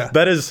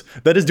that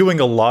is doing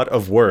a lot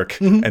of work.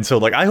 And so,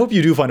 like, I hope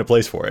you do find a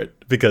place for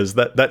it, because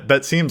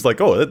that seems like,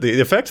 the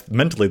effect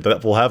mentally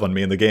that will have on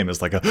me in the game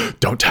is like,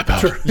 don't tap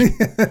out,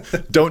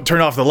 don't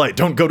turn off the light,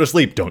 don't go to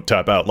sleep, don't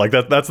tap out. Like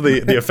that's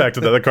the effect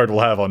that the card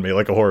will have on me,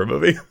 like a horror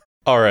movie.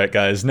 All right,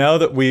 guys, now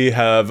that we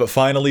have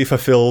finally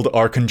fulfilled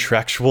our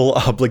contractual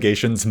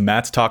obligations,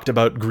 Matt's talked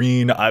about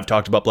green, I've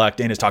talked about black,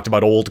 Dana's talked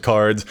about old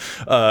cards.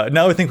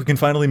 Now I think we can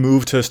finally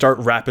move to start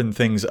wrapping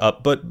things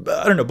up. But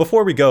I don't know,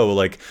 before we go,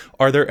 like,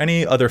 are there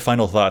any other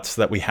final thoughts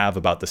that we have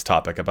about this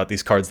topic, about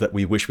these cards that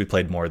we wish we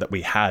played more, that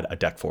we had a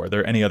deck for? Are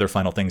there any other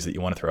final things that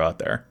you want to throw out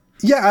there?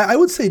 Yeah, I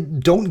would say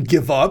don't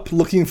give up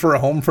looking for a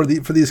home for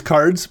these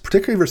cards,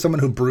 particularly for someone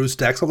who brews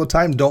decks all the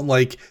time. Don't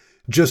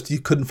you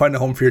couldn't find a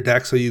home for your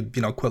deck, so you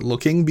quit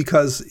looking,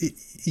 because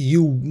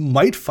you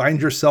might find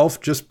yourself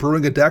just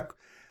brewing a deck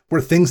where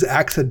things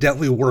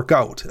accidentally work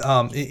out.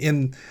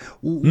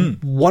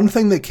 One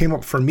thing that came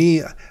up for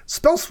me,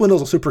 Spell Swindle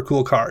is a super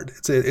cool card.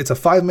 It's a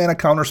 5-mana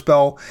counter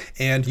spell,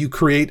 and you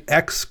create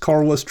X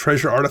colorless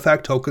treasure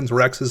artifact tokens,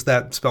 where X is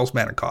that spell's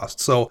mana cost.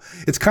 So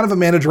it's kind of a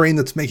mana drain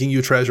that's making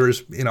you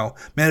treasures.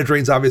 Mana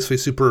drain's obviously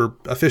super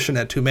efficient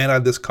at 2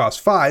 mana. This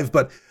costs 5,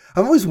 but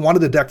I've always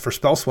wanted a deck for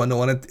Spell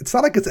Swindle, and it's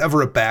not like it's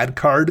ever a bad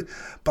card,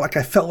 but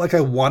I felt like I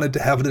wanted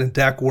to have it in a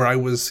deck where I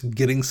was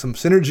getting some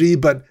synergy,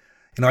 but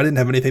I didn't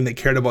have anything that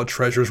cared about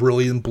treasures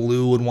really in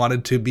blue and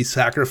wanted to be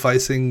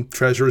sacrificing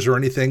treasures or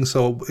anything,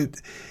 so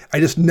I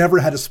just never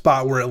had a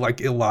spot where it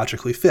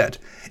illogically fit.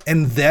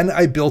 And then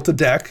I built a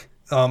deck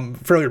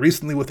fairly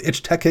recently with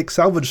EDHRECast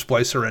Salvage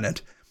Splicer in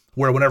it,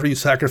 where whenever you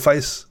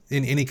sacrifice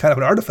in any kind of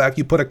an artifact,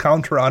 you put a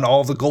counter on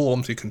all of the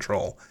golems you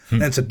control.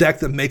 And it's a deck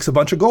that makes a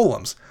bunch of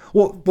golems.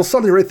 Well,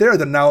 suddenly right there,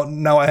 then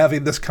now I have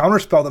this counter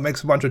spell that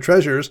makes a bunch of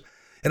treasures.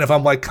 And if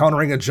I'm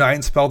countering a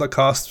giant spell that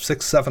costs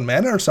 6-7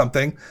 mana or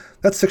something,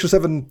 that's 6 or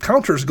 7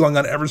 counters going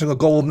on every single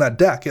golem in that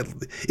deck.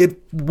 It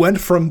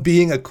went from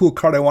being a cool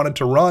card I wanted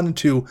to run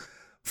to,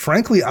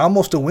 frankly,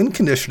 almost a win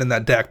condition in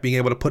that deck, being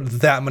able to put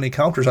that many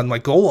counters on my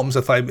golems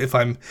if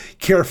I'm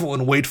careful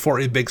and wait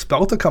for a big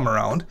spell to come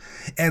around.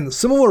 And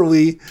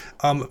similarly,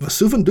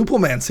 Vesuvan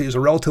Duplimancy is a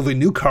relatively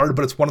new card,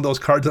 but it's one of those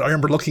cards that I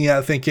remember looking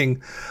at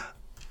thinking,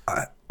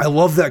 I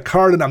love that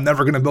card, and I'm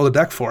never going to build a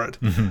deck for it.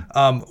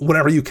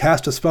 Whenever you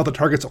cast a spell that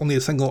targets only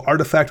a single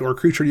artifact or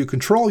creature you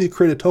control, you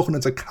create a token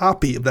that's a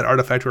copy of that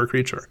artifact or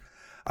creature.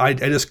 I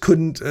just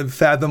couldn't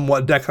fathom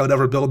what deck I would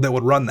ever build that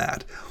would run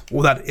that.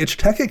 Well, that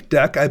EDHRECast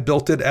deck, I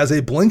built it as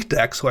a blink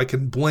deck, so I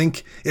can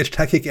blink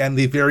EDHRECast and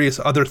the various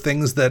other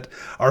things that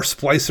are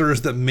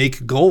splicers that make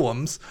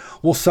golems.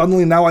 Well,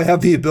 suddenly now I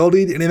have the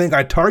ability, anything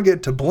I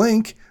target to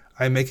blink,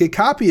 I make a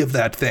copy of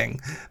that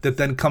thing that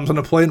then comes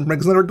into play and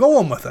brings another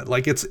golem with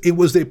it. It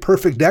was a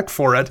perfect deck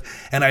for it,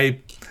 and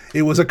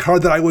it was a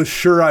card that I was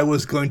sure I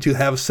was going to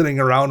have sitting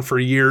around for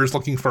years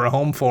looking for a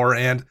home for,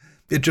 and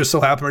it just so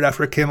happened right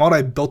after it came out,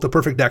 I built the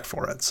perfect deck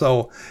for it.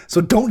 So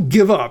don't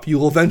give up. You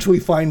will eventually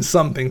find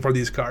something for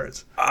these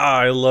cards.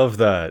 I love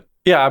that.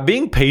 Yeah,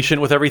 being patient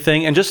with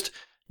everything and just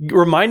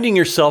reminding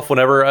yourself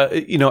whenever,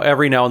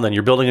 every now and then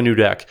you're building a new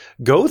deck,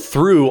 go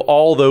through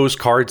all those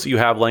cards that you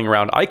have laying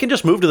around. I can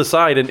just move to the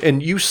side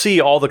and you see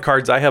all the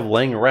cards I have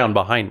laying around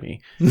behind me.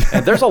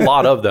 And there's a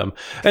lot of them.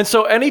 And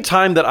so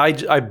anytime that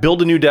I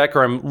build a new deck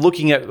or I'm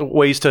looking at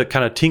ways to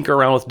kind of tinker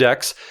around with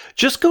decks,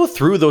 just go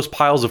through those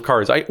piles of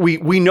cards.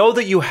 We know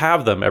that you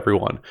have them,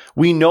 everyone.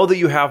 We know that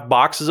you have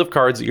boxes of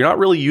cards that you're not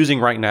really using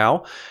right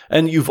now,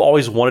 and you've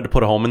always wanted to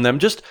put a home in them.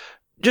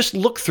 Just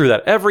look through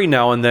that every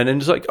now and then and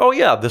just oh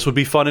yeah, this would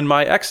be fun in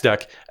my X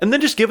deck. And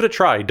then just give it a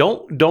try.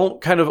 Don't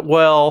kind of,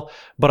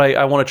 but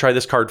I want to try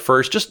this card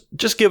first.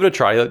 Just give it a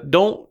try.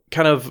 Don't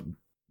kind of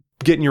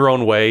get in your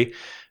own way.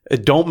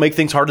 Don't make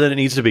things harder than it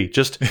needs to be.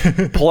 Just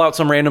pull out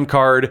some random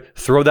card,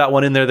 throw that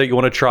one in there that you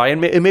want to try, and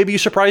maybe you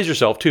surprise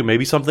yourself too.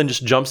 Maybe something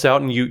just jumps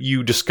out and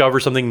you discover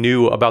something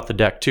new about the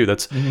deck too.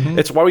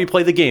 It's why we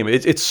play the game.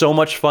 It's so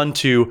much fun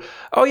to,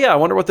 oh yeah, I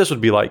wonder what this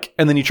would be like.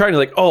 And then you try and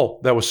you're like,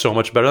 oh, that was so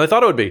much better than I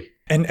thought it would be.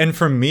 And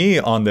for me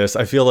on this,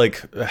 I feel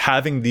like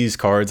having these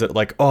cards that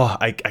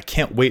I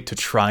can't wait to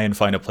try and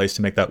find a place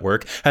to make that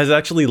work has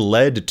actually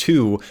led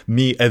to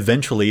me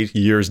eventually,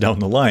 years down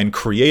the line,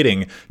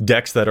 creating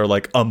decks that are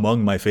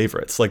among my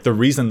favorites. The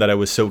reason that I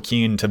was so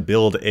keen to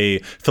build a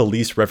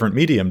Felice Reverent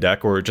Medium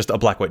deck, or just a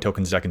black-white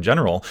tokens deck in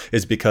general,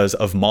 is because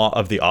of Maw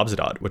of the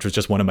Obzidad, which was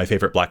just one of my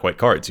favorite black-white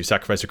cards. You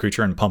sacrifice a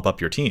creature and pump up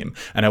your team.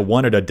 And I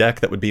wanted a deck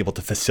that would be able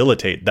to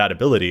facilitate that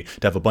ability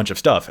to have a bunch of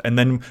stuff. And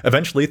then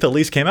eventually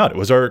Felice came out. It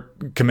was our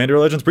Commander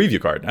Legends preview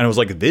card, and I was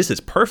like, this is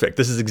perfect.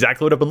 This is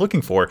exactly what I've been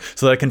looking for,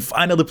 so that I can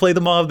finally play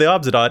the Maw of the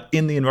Obzidad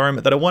in the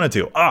environment that I wanted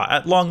to.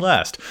 At long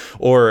last.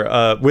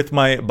 Or with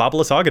my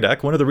Babala Saga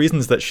deck, one of the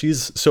reasons that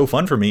she's so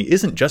fun for me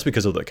isn't just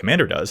because of what the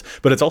Commander does,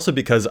 but it's also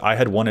because I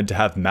had wanted to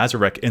have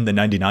Mazarek in the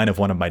 99 of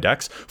one of my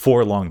decks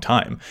for a long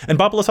time. And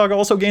Babala Saga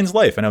also gains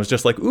life, and I was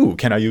just like, ooh,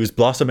 can I use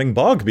Blossoming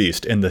Bog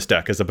Beast in this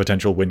deck as a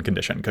potential win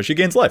condition? Because she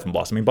gains life, and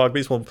Blossoming Bog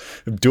Beast will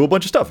do a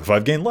bunch of stuff if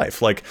I've gained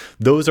life.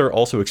 Those are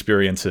also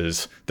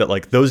experiences that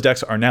those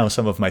decks are now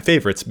some of my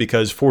favorites,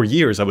 because for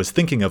years I was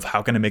thinking of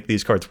how can I make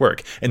these cards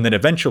work, and then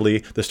eventually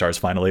the stars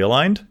finally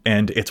aligned,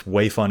 and it's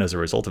way fun as a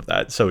result of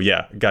that. So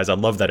yeah, guys, I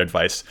love that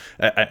advice,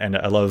 and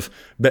I love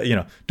that,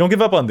 don't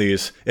give up on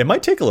these. It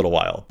might take a little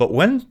while, but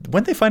when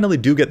they finally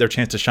do get their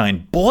chance to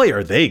shine, boy,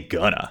 are they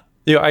gonna.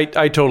 Yeah, I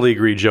totally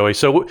agree, Joey.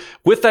 So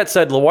with that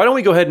said, why don't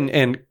we go ahead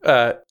and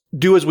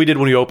do as we did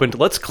when we opened?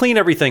 Let's clean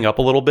everything up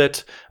a little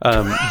bit.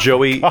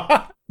 Joey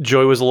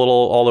was a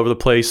little all over the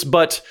place,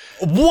 but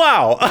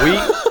wow,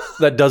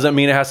 that doesn't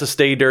mean it has to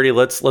stay dirty.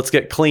 Let's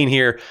get clean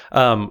here.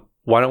 Why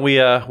don't we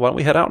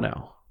head out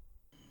now?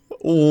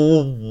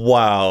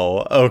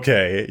 Wow.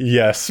 Okay.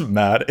 Yes,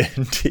 Matt.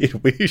 Indeed,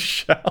 we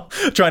shall.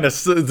 Trying to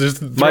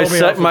just my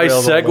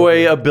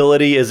segue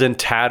ability is in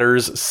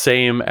tatters,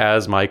 same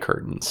as my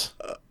curtains.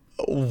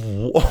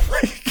 Oh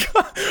my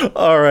god.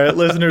 All right,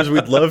 listeners,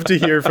 we'd love to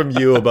hear from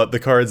you about the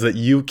cards that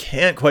you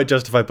can't quite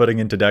justify putting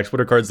into decks. What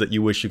are cards that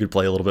you wish you could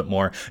play a little bit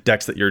more?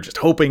 Decks that you're just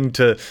hoping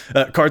to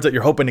cards that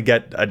you're hoping to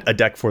get a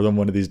deck for them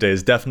one of these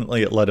days.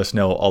 Definitely let us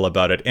know all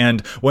about it.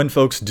 And when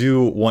folks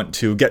do want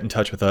to get in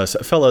touch with us,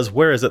 fellas,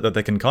 where is it that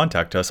they can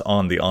contact us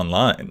on the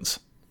onlines?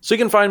 So you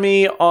can find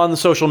me on the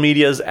social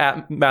medias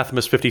at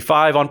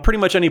Mathimus55 on pretty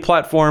much any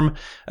platform.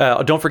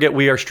 Don't forget,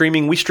 we are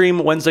streaming. We stream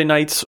Wednesday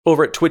nights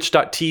over at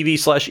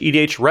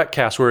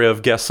twitch.tv/EDHRECast, where we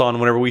have guests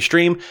on whenever we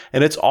stream,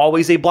 and it's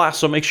always a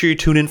blast, so make sure you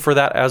tune in for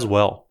that as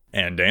well.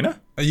 And Dana?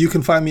 You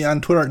can find me on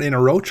Twitter at Dana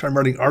Roach. I'm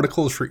writing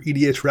articles for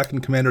EDHREC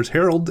and Commander's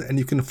Herald, and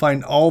you can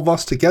find all of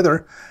us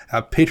together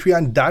at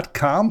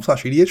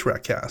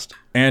patreon.com/EDHRECast.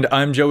 And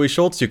I'm Joey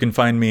Schultz. You can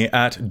find me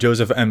at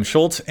Joseph M.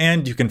 Schultz,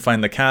 and you can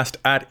find the cast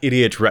at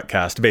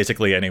EDHRECast,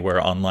 basically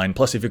anywhere online.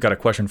 Plus, if you've got a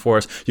question for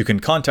us, you can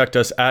contact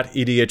us at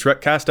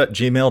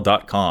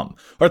EDHRECast@gmail.com.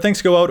 Our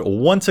thanks go out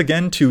once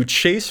again to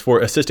Chase for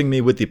assisting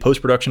me with the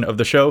post-production of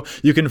the show.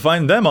 You can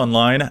find them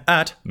online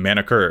at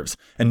Mana Curves.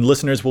 And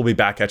listeners, we'll be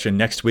back at you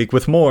next week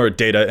with more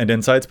data and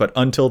insights, but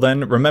until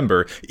then,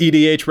 remember,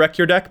 EDHREC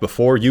your deck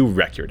before you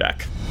wreck your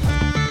deck.